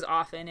 And this was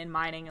often in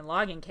mining and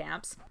logging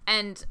camps.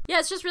 And yeah,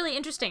 it's just really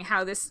interesting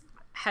how this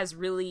has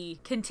really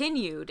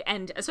continued.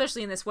 And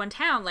especially in this one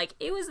town, like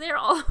it was there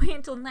all the way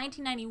until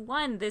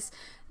 1991.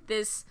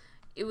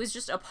 It was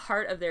just a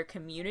part of their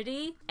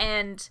community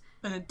and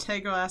an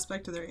integral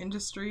aspect of their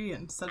industry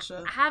and such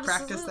a absolutely.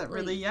 Practice that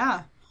really,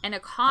 an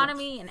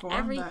economy and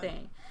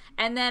everything.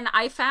 And then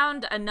I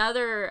found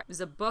it was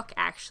a book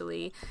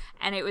actually,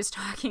 and it was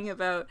talking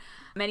about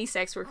many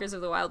sex workers of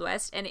the Wild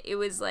West, and it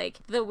was like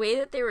the way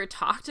that they were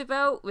talked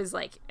about was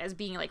like as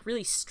being like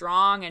really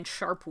strong and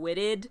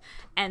sharp-witted.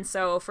 And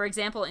so, for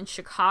example, in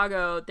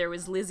Chicago, there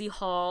was Lizzie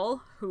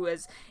Hall, who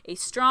was a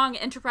strong,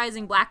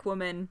 enterprising black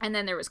woman, and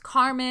then there was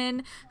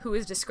Carmen, who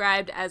was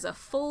described as a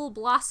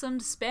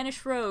full-blossomed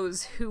Spanish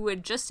rose who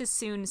would just as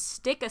soon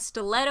stick a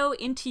stiletto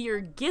into your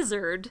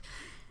gizzard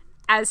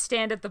as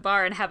stand at the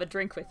bar and have a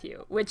drink with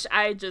you, which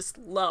I just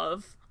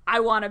love.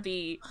 I want to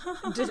be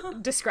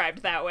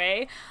described that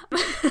way.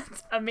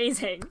 It's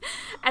amazing.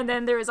 And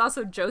then there was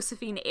also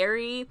Josephine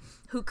Airy,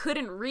 who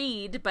couldn't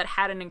read but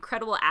had an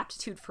incredible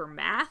aptitude for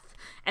math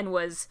and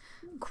was,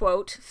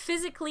 quote,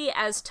 physically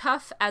as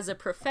tough as a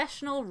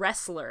professional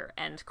wrestler,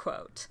 end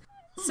quote.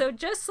 So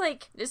just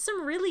like, there's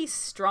some really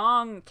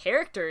strong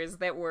characters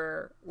that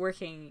were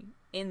working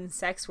in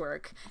sex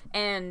work.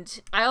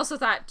 And I also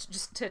thought,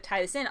 just to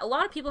tie this in, a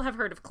lot of people have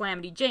heard of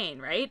Calamity Jane,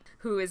 right?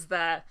 Who is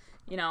the,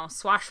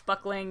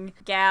 swashbuckling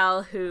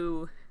gal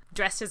who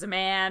dressed as a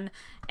man,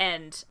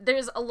 and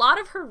there's a lot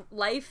of her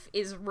life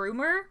is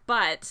rumor,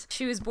 but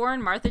she was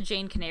born Martha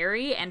Jane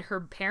Canary, and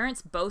her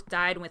parents both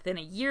died within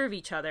a year of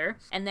each other,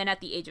 and then at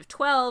the age of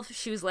 12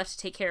 she was left to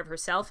take care of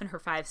herself and her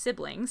 5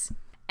 siblings.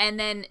 And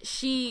then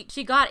she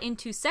got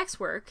into sex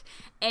work,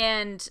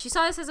 and she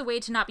saw this as a way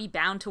to not be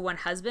bound to one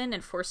husband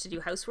and forced to do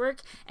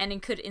housework,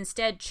 and could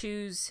instead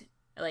choose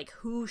like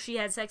who she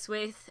had sex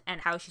with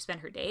and how she spent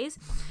her days.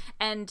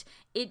 And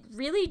it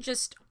really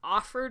just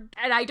offered,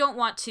 and I don't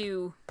want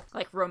to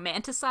like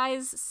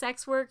romanticize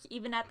sex work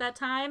even at that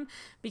time,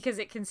 because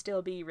it can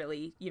still be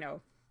really,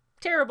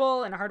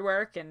 terrible and hard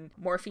work and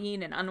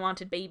morphine and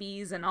unwanted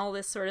babies and all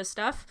this sort of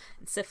stuff,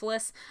 and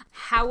syphilis.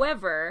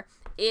 However,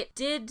 it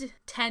did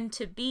tend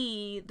to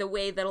be the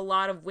way that a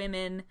lot of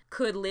women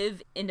could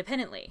live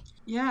independently.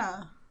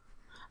 Yeah.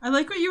 I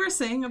like what you were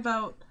saying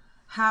about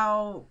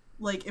how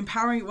like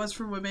empowering it was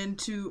for women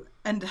to,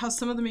 and how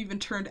some of them even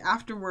turned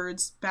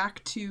afterwards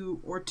back to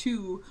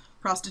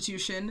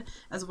prostitution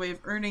as a way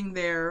of earning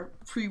their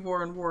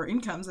pre-war and war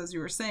incomes, as you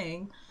were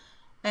saying.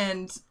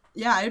 And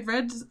yeah, I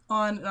read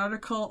on an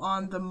article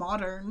on The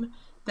Modern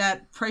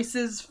that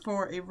prices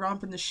for a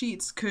romp in the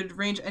sheets could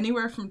range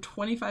anywhere from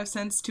 25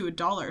 cents to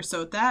 $1.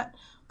 So at that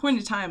point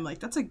in time, like,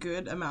 that's a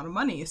good amount of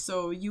money.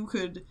 So you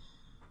could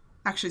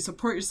actually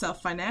support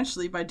yourself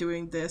financially by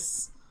doing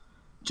this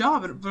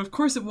job. But of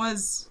course it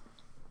was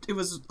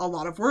a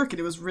lot of work,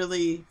 and it was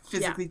really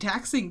physically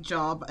taxing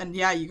job. And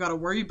yeah, you got to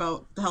worry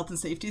about the health and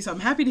safety. So I'm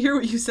happy to hear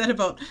what you said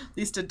about at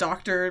least a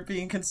doctor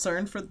being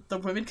concerned for the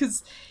women,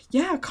 because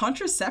yeah,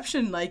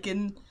 contraception, like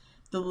in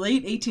the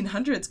late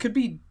 1800s, could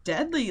be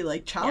deadly.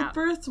 Like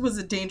childbirth was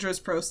a dangerous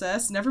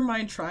process, never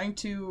mind trying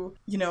to,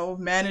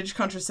 manage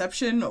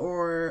contraception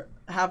or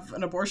have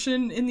an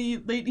abortion in the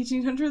late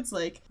 1800s.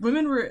 Like,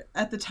 women were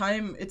at the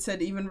time, it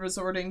said, even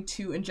resorting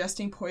to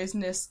ingesting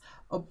poisonous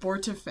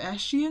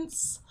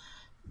abortifacients,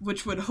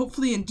 which would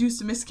hopefully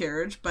induce a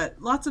miscarriage, but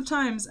lots of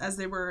times as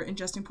they were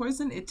ingesting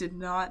poison, it did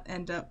not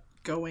end up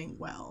going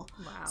well.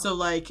 Wow. So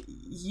like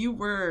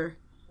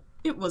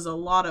it was a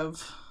lot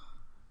of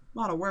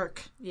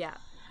work. Yeah.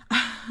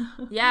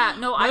 Yeah,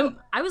 no,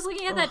 I was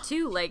looking at that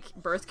too, like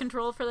birth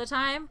control for the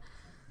time.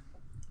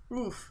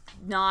 Oof.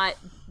 Not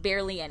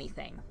barely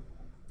anything.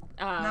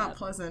 Not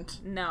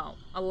pleasant. No.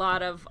 A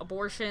lot of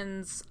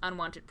abortions,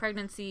 unwanted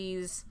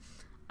pregnancies.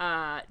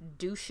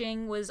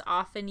 Douching was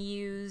often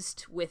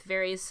used with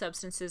various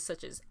substances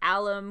such as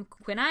alum,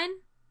 quinine,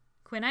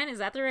 is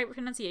that the right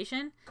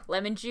pronunciation?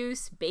 Lemon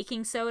juice,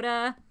 baking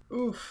soda.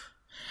 Oof.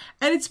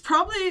 And it's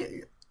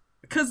probably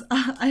because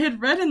I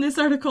had read in this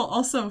article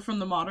also from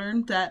The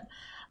Modern that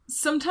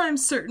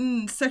sometimes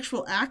certain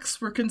sexual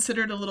acts were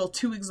considered a little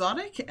too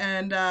exotic,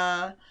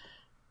 and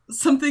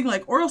something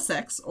like oral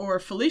sex or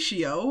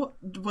fellatio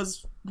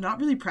was not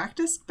really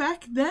practiced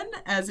back then,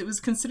 as it was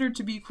considered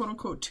to be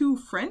quote-unquote too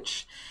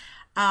French.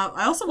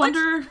 I also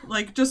wonder,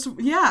 so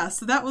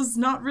that was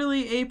not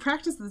really a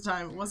practice at the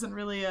time. It wasn't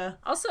really a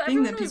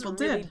thing that people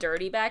did. Really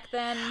dirty back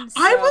then.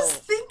 So. I was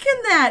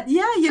thinking that,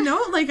 yeah,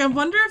 I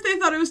wonder if they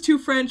thought it was too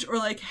French, or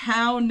like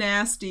how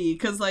nasty,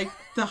 because like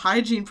the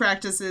hygiene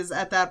practices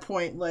at that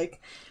point,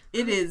 like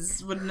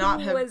would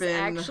not have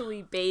been. Was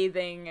actually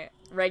bathing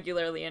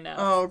regularly enough.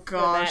 Oh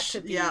gosh,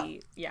 for that to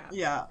be,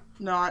 yeah.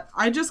 Not.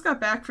 I just got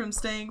back from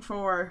staying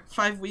for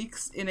 5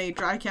 weeks in a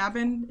dry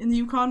cabin in the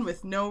Yukon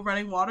with no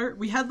running water.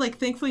 We had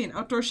thankfully an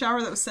outdoor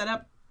shower that was set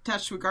up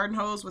attached to a garden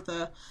hose with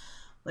a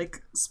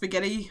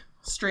spaghetti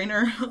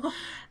strainer.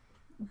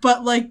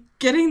 But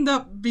getting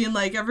up, being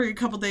every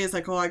couple days,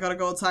 I gotta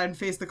go outside and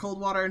face the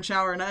cold water and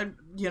shower, and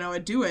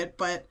I'd do it,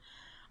 but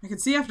I could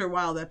see after a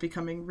while that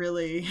becoming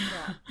really,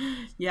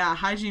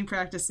 hygiene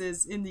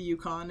practices in the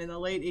Yukon in the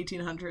late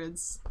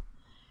 1800s.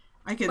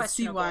 I could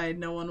see why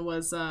no one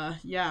was,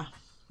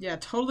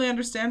 totally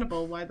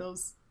understandable why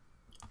those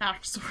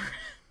acts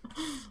were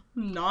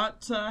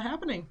not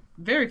happening.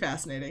 Very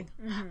fascinating.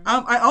 Mm-hmm.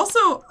 I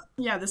also,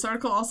 this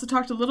article also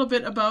talked a little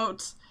bit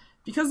about,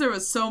 because there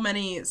was so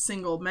many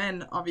single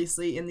men,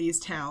 obviously, in these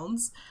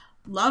towns,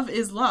 love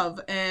is love,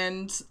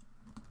 and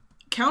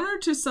counter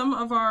to some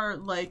of our,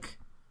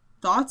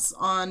 thoughts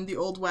on the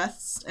Old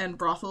West and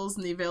brothels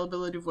and the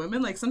availability of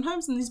women,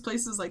 sometimes in these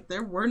places,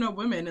 there were no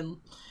women, and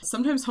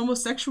sometimes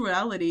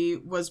homosexuality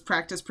was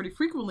practiced pretty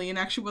frequently and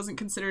actually wasn't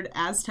considered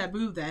as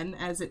taboo then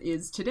as it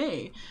is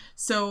today.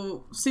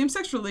 So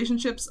same-sex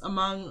relationships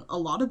among a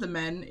lot of the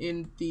men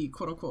in the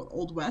quote-unquote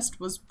Old West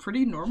was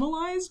pretty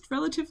normalized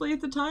relatively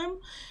at the time.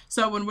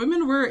 So when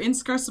women were in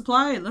scarce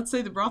supply, let's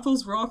say the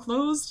brothels were all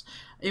closed,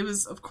 it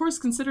was, of course,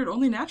 considered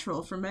only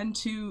natural for men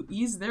to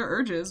ease their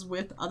urges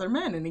with other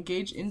men and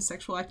engage in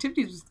sexual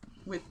activities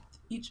with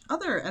each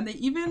other. And they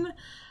even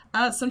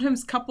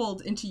sometimes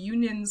coupled into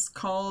unions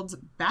called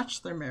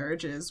bachelor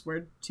marriages,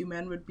 where two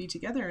men would be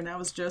together, and that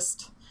was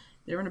just,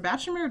 they were in a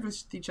bachelor marriage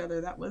with each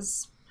other. That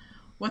was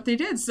what they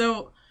did.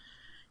 So,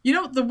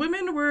 the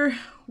women were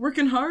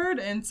working hard,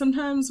 and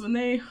sometimes when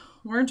they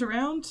weren't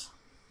around,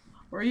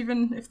 or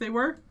even if they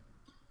were,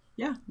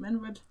 yeah,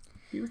 men would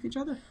be with each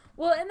other.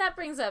 Well, and that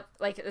brings up,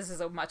 like, this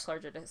is a much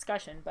larger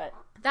discussion, but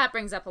that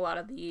brings up a lot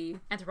of the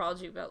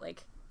anthropology about,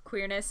 like,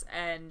 queerness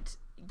and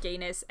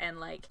gayness, and,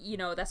 like, you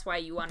know, that's why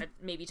you want to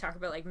maybe talk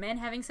about, like, men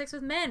having sex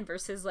with men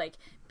versus, like,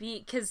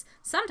 because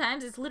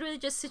sometimes it's literally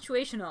just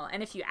situational,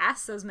 and if you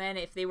ask those men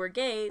if they were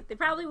gay, they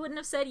probably wouldn't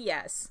have said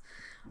yes.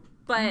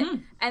 But,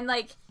 and,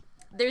 like,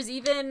 there's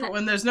even... But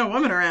when there's no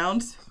woman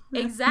around...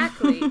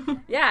 Exactly.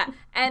 Yeah.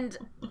 And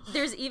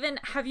there's even,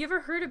 have you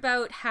ever heard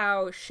about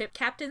how ship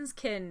captains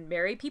can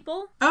marry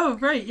people? Oh,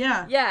 right,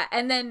 yeah. Yeah,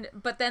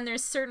 but then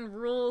there's certain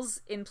rules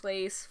in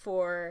place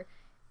for,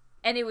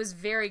 and it was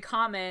very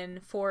common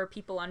for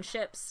people on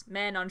ships,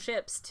 men on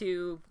ships,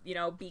 to, you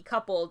know, be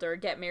coupled or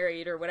get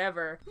married or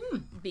whatever,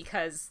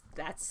 because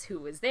that's who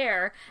was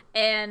there.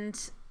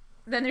 And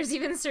then there's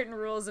even certain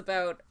rules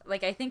about,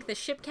 like, I think the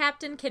ship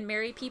captain can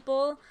marry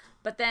people,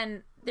 but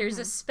then there's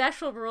a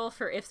special rule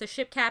for if the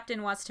ship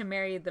captain wants to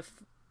marry the,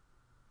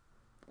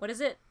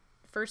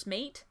 first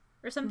mate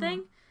or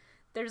something.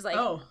 There's, like,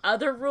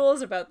 other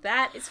rules about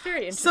that. It's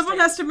very interesting. Someone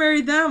has to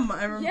marry them,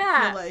 I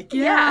feel like.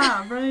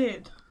 Yeah,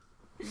 right.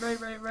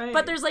 Right.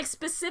 But there's, like,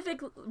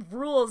 specific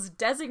rules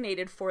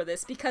designated for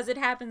this because it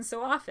happens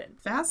so often.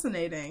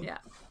 Fascinating. Yeah.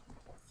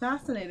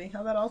 Fascinating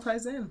how that all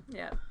ties in.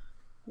 Yeah.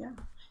 Yeah.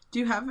 Do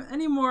you have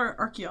any more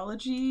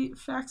archaeology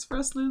facts for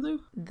us, Lulu?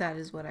 That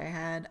is what I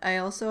had. I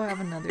also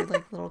have another,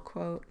 like, little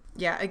quote.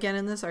 Yeah, again,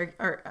 in this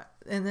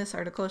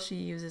article, she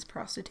uses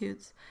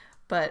prostitutes.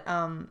 But,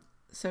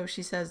 so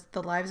she says,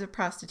 the lives of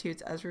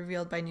prostitutes, as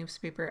revealed by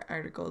newspaper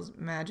articles,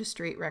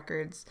 magistrate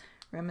records,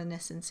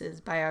 reminiscences,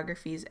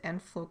 biographies,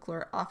 and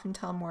folklore often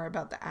tell more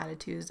about the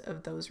attitudes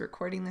of those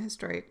recording the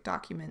historic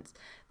documents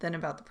than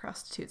about the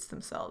prostitutes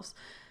themselves.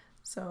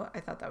 So I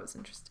thought that was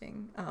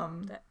interesting.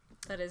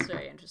 That is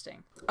very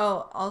interesting.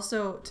 Oh,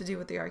 also to do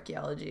with the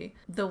archaeology,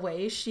 the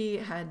way she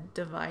had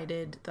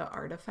divided the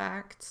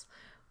artifacts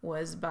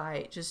was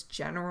by just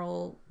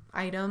general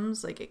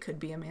items, like it could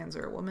be a man's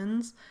or a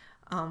woman's,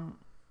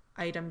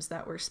 items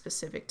that were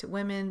specific to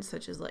women,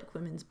 such as, like,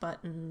 women's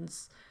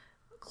buttons,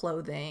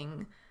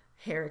 clothing,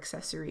 hair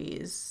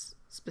accessories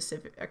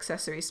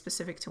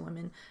specific to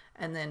women,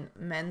 and then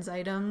men's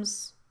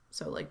items,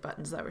 so, like,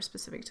 buttons that were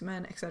specific to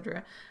men,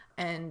 etc.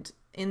 And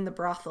in the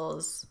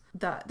brothels,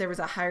 there was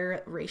a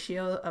higher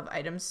ratio of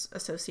items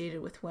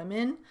associated with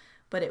women,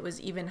 but it was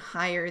even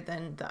higher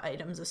than the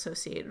items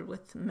associated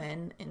with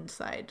men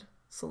inside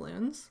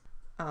saloons.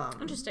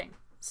 Interesting.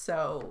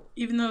 So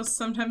even though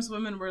sometimes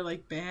women were,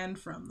 like, banned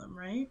from them,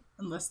 right?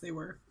 Unless they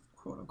were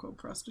quote unquote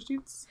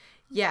prostitutes.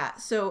 Yeah,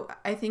 so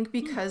I think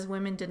because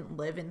women didn't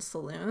live in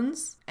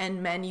saloons,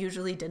 and men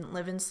usually didn't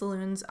live in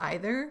saloons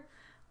either,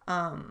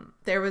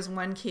 there was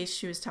one case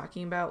she was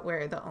talking about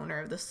where the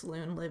owner of the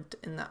saloon lived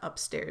in the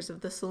upstairs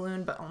of the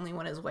saloon, but only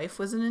when his wife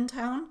wasn't in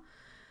town.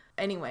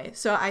 Anyway,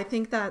 so I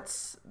think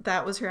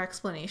that was her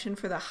explanation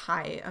for the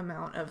high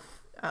amount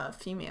of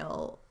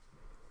female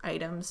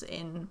items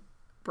in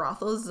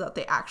brothels, that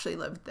they actually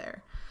lived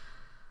there.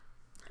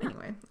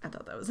 Anyway, I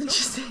thought that was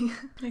interesting.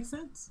 Makes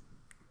sense.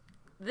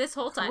 This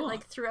whole time,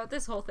 like, throughout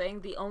this whole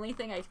thing, the only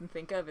thing I can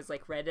think of is,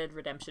 like, Red Dead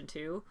Redemption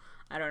 2.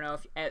 I don't know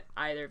if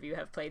either of you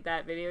have played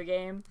that video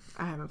game.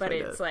 I haven't played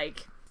it. But it's,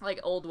 like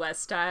Old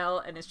West style,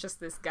 and it's just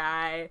this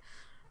guy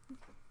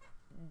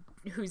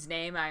whose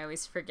name I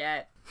always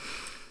forget.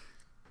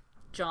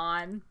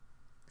 John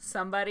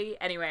somebody.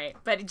 Anyway,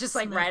 but just,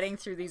 like, riding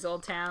through these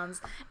old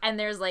towns, and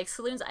there's, like,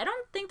 saloons. I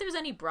don't think there's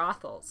any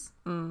brothels.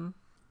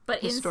 But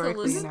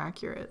historically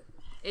inaccurate.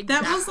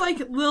 Exactly. That was, like,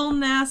 Lil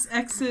Nas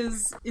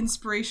X's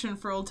inspiration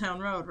for Old Town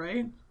Road,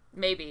 right?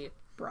 Maybe.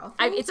 Brothels?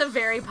 It's a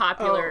very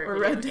popular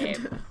Red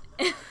game.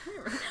 Red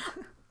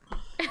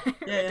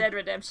Dead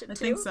Redemption 2? I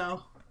think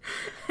so.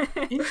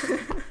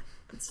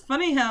 It's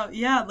funny how,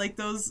 yeah, like,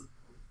 those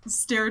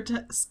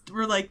stereotypes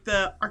were, like,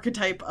 the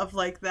archetype of,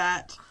 like,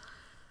 that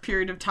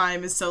period of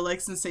time is so, like,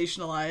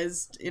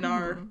 sensationalized in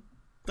our,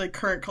 like,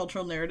 current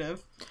cultural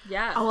narrative.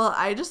 Yeah. Oh, well,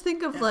 I just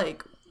think of,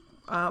 like,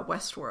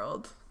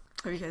 Westworld.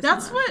 Have you guys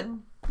That's seen that? what...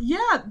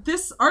 Yeah,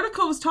 this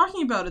article was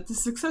talking about it. The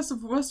success of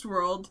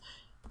Westworld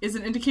is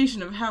an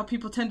indication of how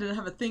people tend to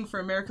have a thing for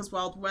America's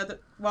Wild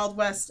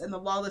West and the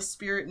lawless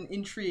spirit and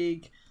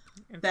intrigue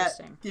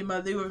that the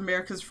milieu of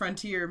America's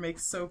frontier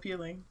makes so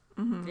appealing.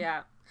 Mm-hmm.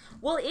 Yeah.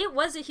 Well, it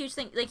was a huge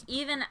thing. Like,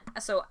 even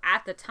so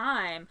at the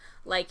time,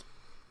 like,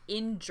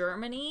 in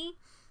Germany,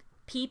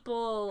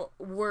 people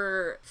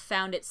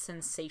found it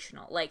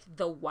sensational. Like,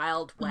 the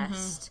Wild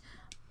West.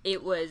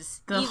 It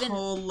was the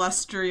whole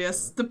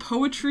lustrous, the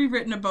poetry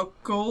written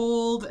about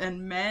gold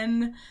and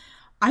men.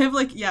 I have,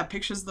 like,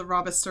 pictures of the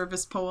Robert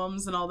Service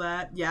poems and all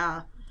that.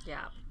 Yeah.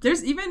 Yeah.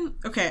 There's even,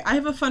 I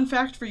have a fun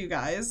fact for you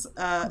guys,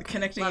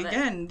 connecting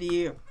again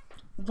the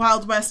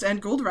Wild West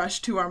and Gold Rush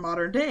to our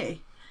modern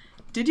day.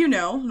 Did you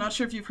know, I'm not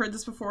sure if you've heard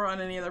this before on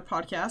any other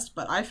podcast,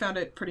 but I found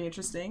it pretty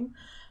interesting,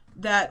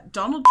 that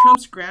Donald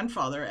Trump's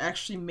grandfather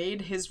actually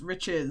made his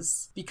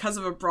riches because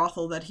of a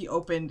brothel that he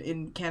opened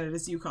in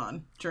Canada's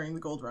Yukon during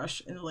the Gold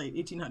Rush in the late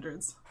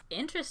 1800s.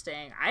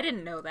 interesting. I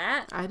didn't know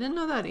that. I didn't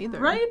know that either.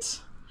 Right?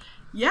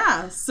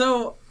 Yeah,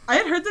 so I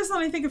had heard this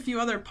on, I think, a few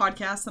other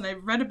podcasts, and I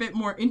read a bit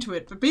more into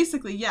it. But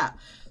basically, yeah.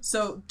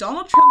 So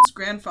Donald Trump's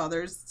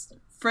grandfather,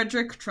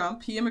 Frederick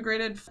Trump, he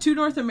immigrated to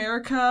North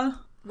America.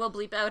 We'll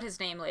bleep out his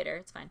name later.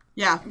 It's fine.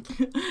 Yeah,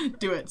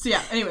 do it. So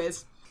yeah,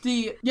 anyways.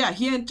 He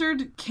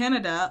entered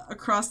Canada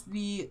across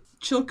the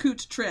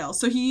Chilkoot Trail.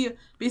 So he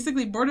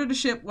basically boarded a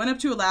ship, went up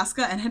to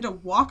Alaska, and had to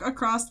walk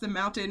across the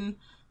mountain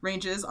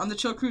ranges on the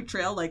Chilkoot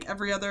Trail like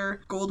every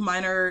other gold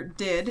miner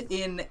did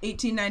in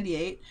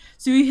 1898.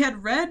 So he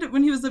had read,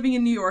 when he was living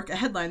in New York, a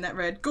headline that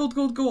read, "Gold,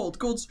 gold, gold,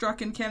 gold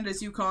struck in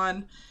Canada's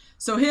Yukon."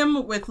 So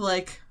him, with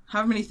like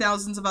however many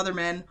thousands of other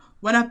men,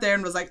 went up there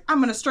and was like, "I'm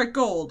gonna strike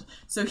gold."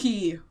 So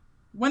he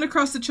went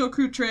across the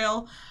Chilkoot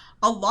Trail.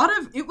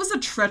 It was a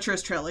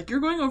treacherous trail. Like, you're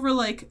going over,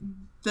 like,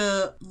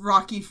 the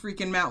rocky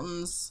freaking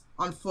mountains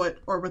on foot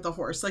or with a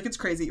horse. Like, it's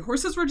crazy.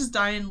 Horses were just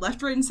dying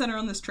left, right, and center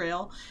on this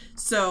trail.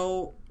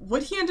 So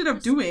what he ended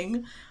up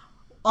doing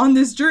on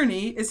this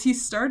journey is he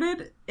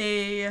started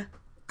a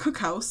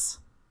cookhouse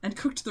and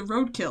cooked the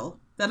roadkill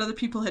that other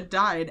people had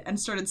died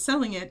and started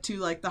selling it to,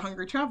 like, the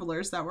hungry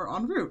travelers that were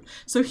en route.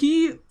 So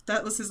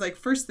that was his, like,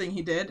 first thing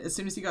he did as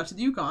soon as he got to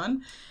the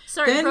Yukon.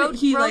 Sorry,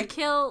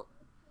 roadkill...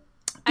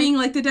 Being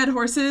like the dead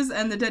horses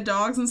and the dead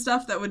dogs and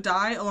stuff that would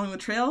die along the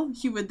trail,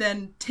 he would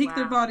then take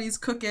their bodies,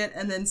 cook it,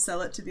 and then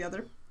sell it to the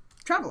other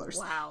travelers.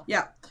 Wow.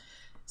 Yeah.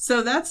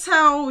 So that's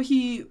what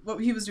he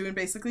was doing,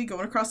 basically,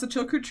 going across the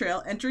Chilkoot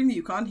Trail, entering the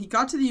Yukon. He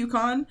got to the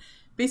Yukon.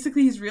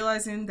 Basically, he's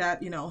realizing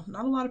that,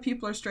 not a lot of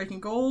people are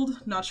striking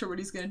gold, not sure what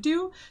he's going to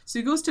do. So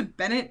he goes to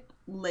Bennett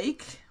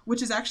Lake,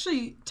 which is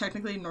actually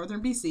technically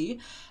northern BC,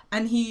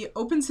 and he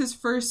opens his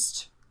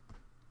first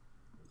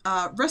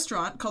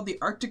restaurant called the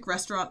Arctic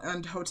Restaurant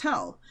and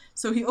Hotel.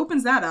 So he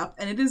opens that up,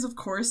 and it is, of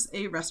course,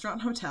 a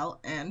restaurant, hotel,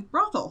 and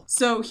brothel.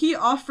 So he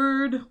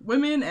offered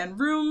women and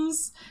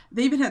rooms.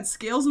 They even had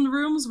scales in the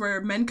rooms where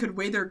men could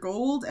weigh their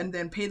gold and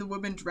then pay the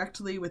women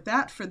directly with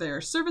that for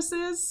their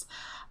services.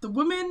 The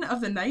women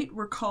of the night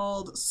were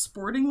called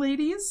sporting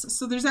ladies.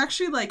 So there's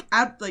actually like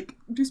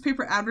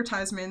newspaper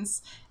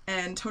advertisements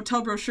and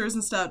hotel brochures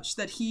and such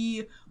that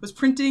he was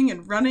printing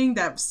and running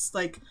that's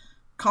like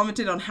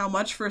commented on how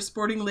much for a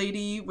sporting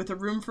lady with a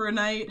room for a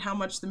night, how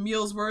much the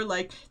meals were.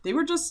 Like, they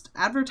were just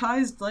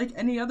advertised like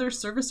any other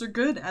service or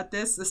good at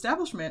this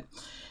establishment.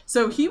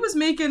 So he was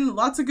making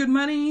lots of good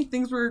money.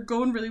 Things were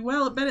going really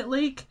well at Bennett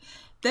Lake.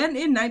 Then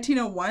in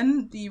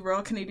 1901, the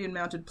Royal Canadian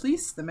Mounted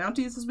Police, the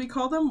Mounties as we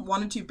call them,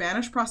 wanted to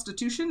banish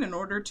prostitution in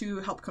order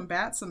to help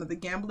combat some of the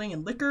gambling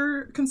and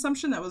liquor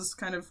consumption that was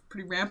kind of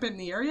pretty rampant in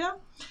the area.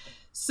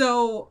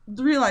 So,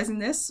 realizing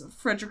this,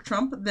 Frederick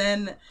Trump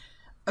then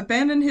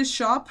abandoned his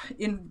shop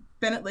in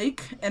Bennett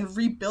Lake and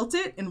rebuilt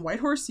it in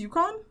Whitehorse,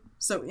 Yukon.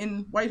 So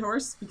in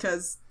Whitehorse,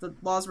 because the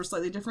laws were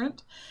slightly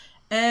different.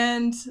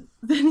 And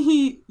then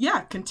he,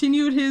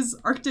 continued his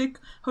Arctic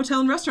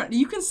hotel and restaurant.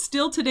 You can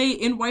still today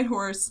in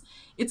Whitehorse,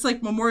 it's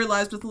like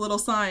memorialized with a little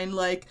sign,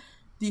 like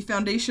the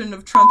foundation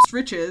of Trump's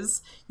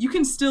riches. You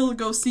can still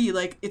go see,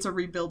 like, it's a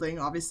rebuilding,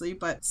 obviously,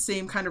 but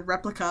same kind of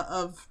replica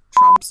of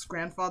Trump's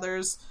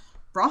grandfather's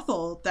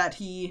brothel that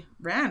he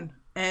ran.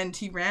 And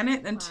he ran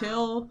it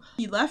until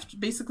he left,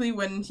 basically,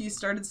 when he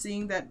started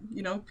seeing that,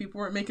 people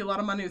weren't making a lot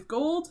of money with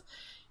gold.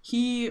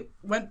 He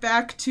went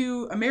back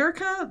to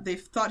America. They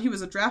thought he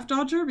was a draft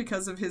dodger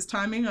because of his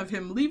timing of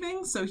him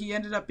leaving, so he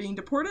ended up being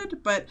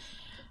deported. But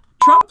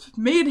Trump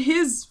made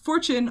his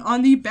fortune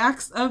on the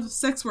backs of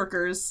sex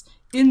workers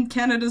in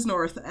Canada's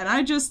north, and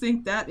I just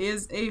think that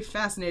is a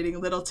fascinating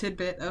little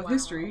tidbit of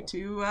history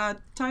to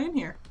tie in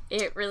here.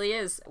 It really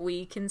is.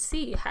 We can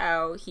see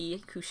how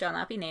he, who shall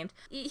not be named,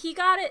 he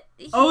got it.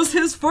 Owes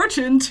his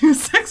fortune to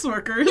sex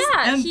workers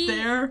and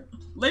their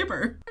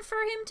labor. For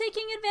him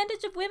taking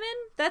advantage of women,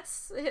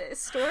 that's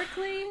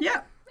historically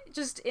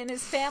just in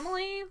his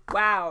family.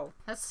 Wow.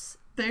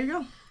 There you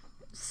go.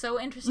 So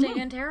interesting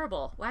and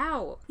terrible.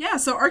 Wow. Yeah,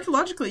 so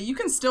archaeologically, you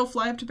can still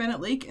fly up to Bennett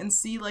Lake and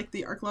see, like,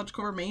 the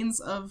archaeological remains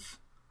of,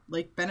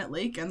 like, Bennett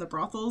Lake and the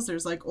brothels.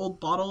 There's, like, old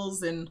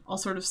bottles and all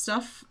sort of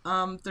stuff.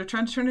 They're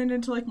trying to turn it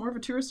into, like, more of a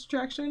tourist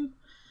attraction,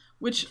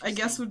 which I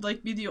guess would,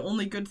 like, be the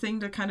only good thing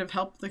to kind of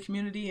help the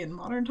community in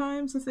modern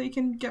times if they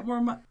can get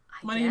more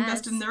money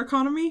invested in their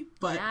economy.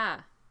 But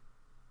yeah.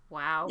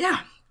 Wow.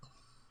 Yeah.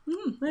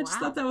 I just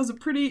thought that was a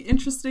pretty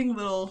interesting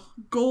little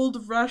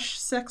gold rush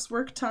sex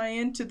work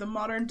tie-in to the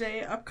modern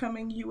day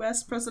upcoming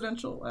U.S.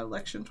 presidential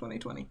election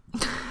 2020.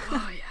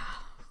 Oh,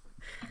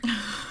 yeah.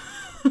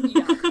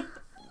 Yeah.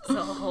 It's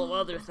a whole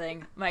other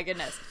thing. My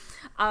goodness.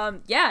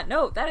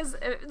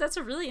 That's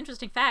a really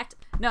interesting fact.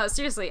 No,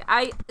 seriously,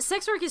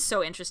 sex work is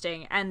so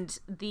interesting, and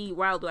the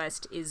Wild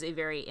West is a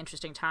very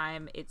interesting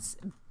time. It's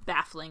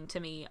baffling to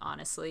me,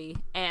 honestly,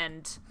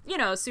 and,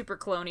 super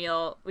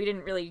colonial. We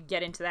didn't really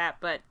get into that,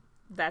 but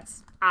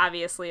that's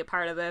obviously a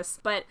part of this.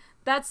 But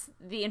that's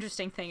the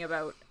interesting thing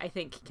about, I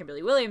think,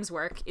 Kimberly Williams'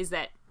 work, is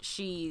that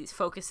she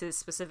focuses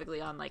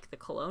specifically on, like, the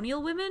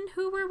colonial women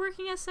who were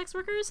working as sex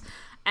workers.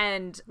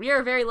 And we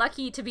are very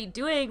lucky to be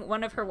doing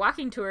one of her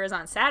walking tours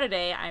on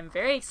Saturday. I'm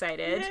very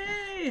excited.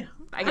 Yay!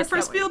 Our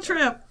first field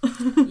trip.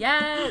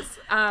 Yes.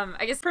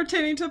 I guess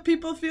pertaining to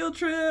people field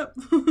trip.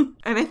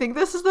 And I think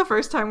this is the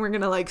first time we're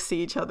gonna, like,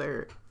 see each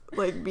other,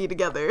 like, be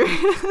together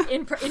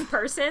in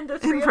person. The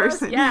three of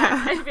us.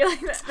 Yeah, I feel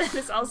like that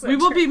is also we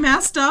will be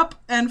masked up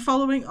and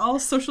following all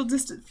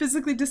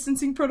physically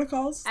distancing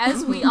protocols,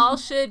 as we all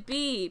should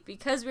be,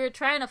 because we're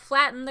trying to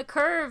flatten the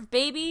curve,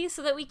 baby,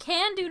 so that we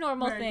can do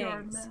normal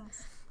things.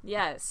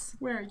 Yes.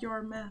 Wear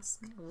your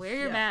mask. Wear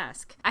your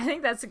mask. I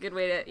think that's a good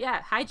way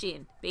to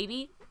hygiene,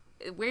 baby.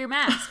 Wear your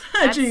mask.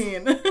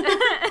 Hygiene.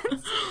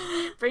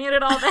 Bringing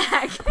it all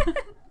back.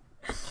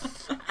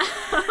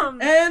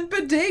 And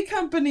bidet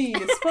company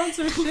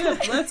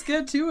sponsorship. Let's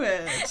get to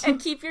it. And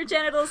keep your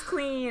genitals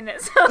clean.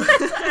 So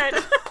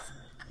that's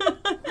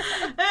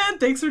And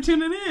thanks for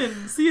tuning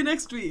in. See you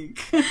next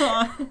week. We've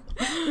lost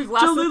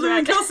the thread.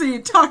 And Kelsey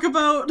talk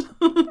about.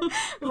 We've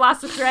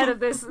lost the thread of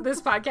this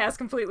podcast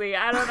completely.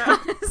 I don't know.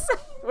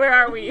 Where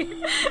are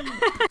we?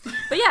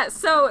 But yeah,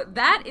 so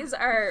that is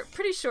our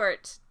pretty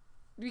short.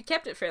 We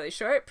kept it fairly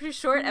short, pretty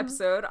short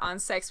episode on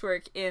sex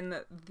work in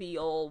the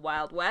old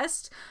Wild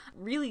West.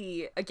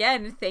 Really,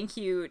 again, thank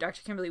you,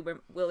 Dr. Kimberly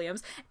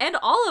Williams, and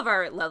all of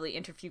our lovely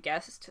interview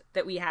guests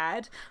that we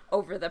had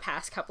over the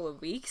past couple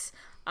of weeks.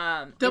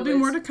 There'll be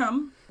more to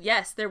come.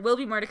 Yes, there will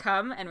be more to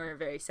come, and we're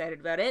very excited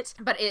about it.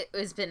 But it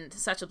has been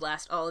such a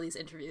blast, all of these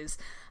interviews.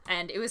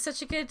 And it was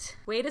such a good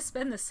way to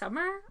spend the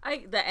summer,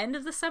 the end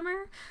of the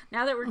summer,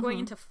 now that we're going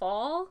into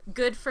fall.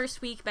 Good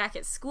first week back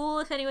at school,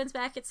 if anyone's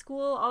back at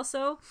school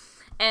also.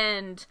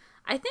 And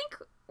I think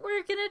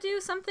we're going to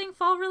do something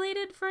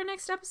fall-related for our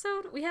next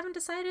episode. We haven't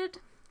decided.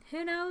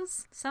 Who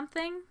knows?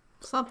 Something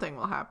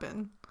will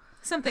happen.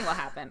 Something will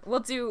happen.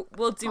 We'll do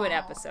an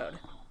episode.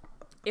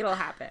 It'll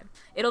happen.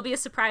 It'll be a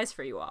surprise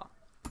for you all.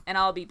 And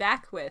I'll be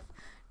back with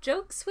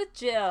Jokes with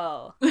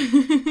Jill.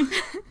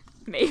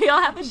 Maybe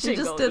I'll have a jingle. She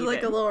just did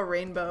like a little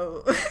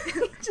rainbow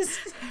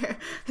just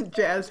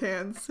jazz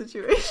hands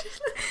situation.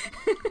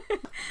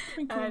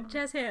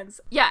 Jazz hands.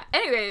 Yeah,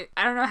 anyway,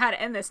 I don't know how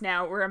to end this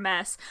now. We're a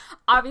mess.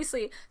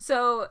 Obviously,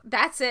 so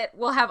that's it.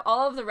 We'll have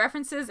all of the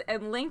references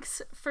and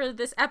links for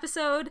this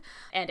episode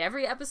and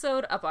every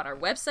episode up on our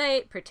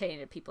website,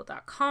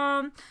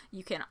 pertainingtopeople.com.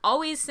 You can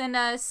always send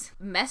us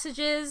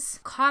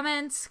messages,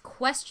 comments,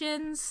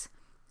 questions,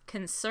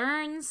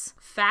 concerns,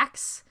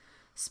 facts,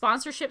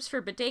 sponsorships for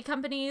bidet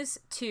companies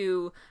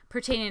to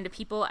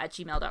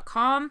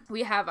pertainingtopeople@gmail.com.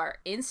 We have our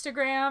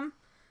Instagram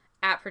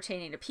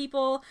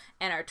 @pertainingtopeople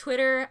and our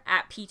Twitter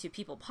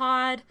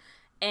 @p2peoplepod.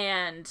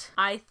 And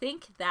I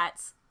think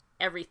that's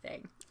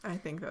everything. I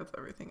think that's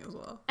everything as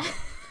well.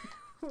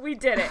 We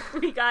did it.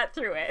 We got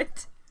through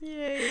it.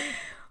 Yay.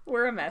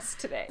 We're a mess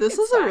today. This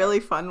was a really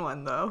fun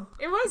one, though.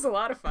 It was a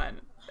lot of fun.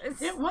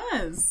 It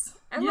was.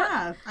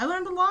 I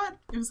learned a lot.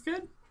 It was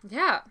good.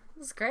 Yeah, it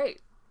was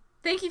great.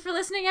 Thank you for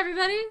listening,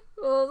 everybody.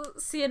 We'll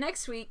see you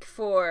next week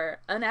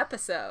for an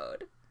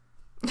episode.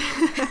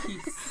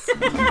 Peace.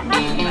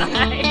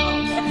 Bye.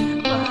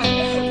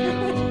 Bye.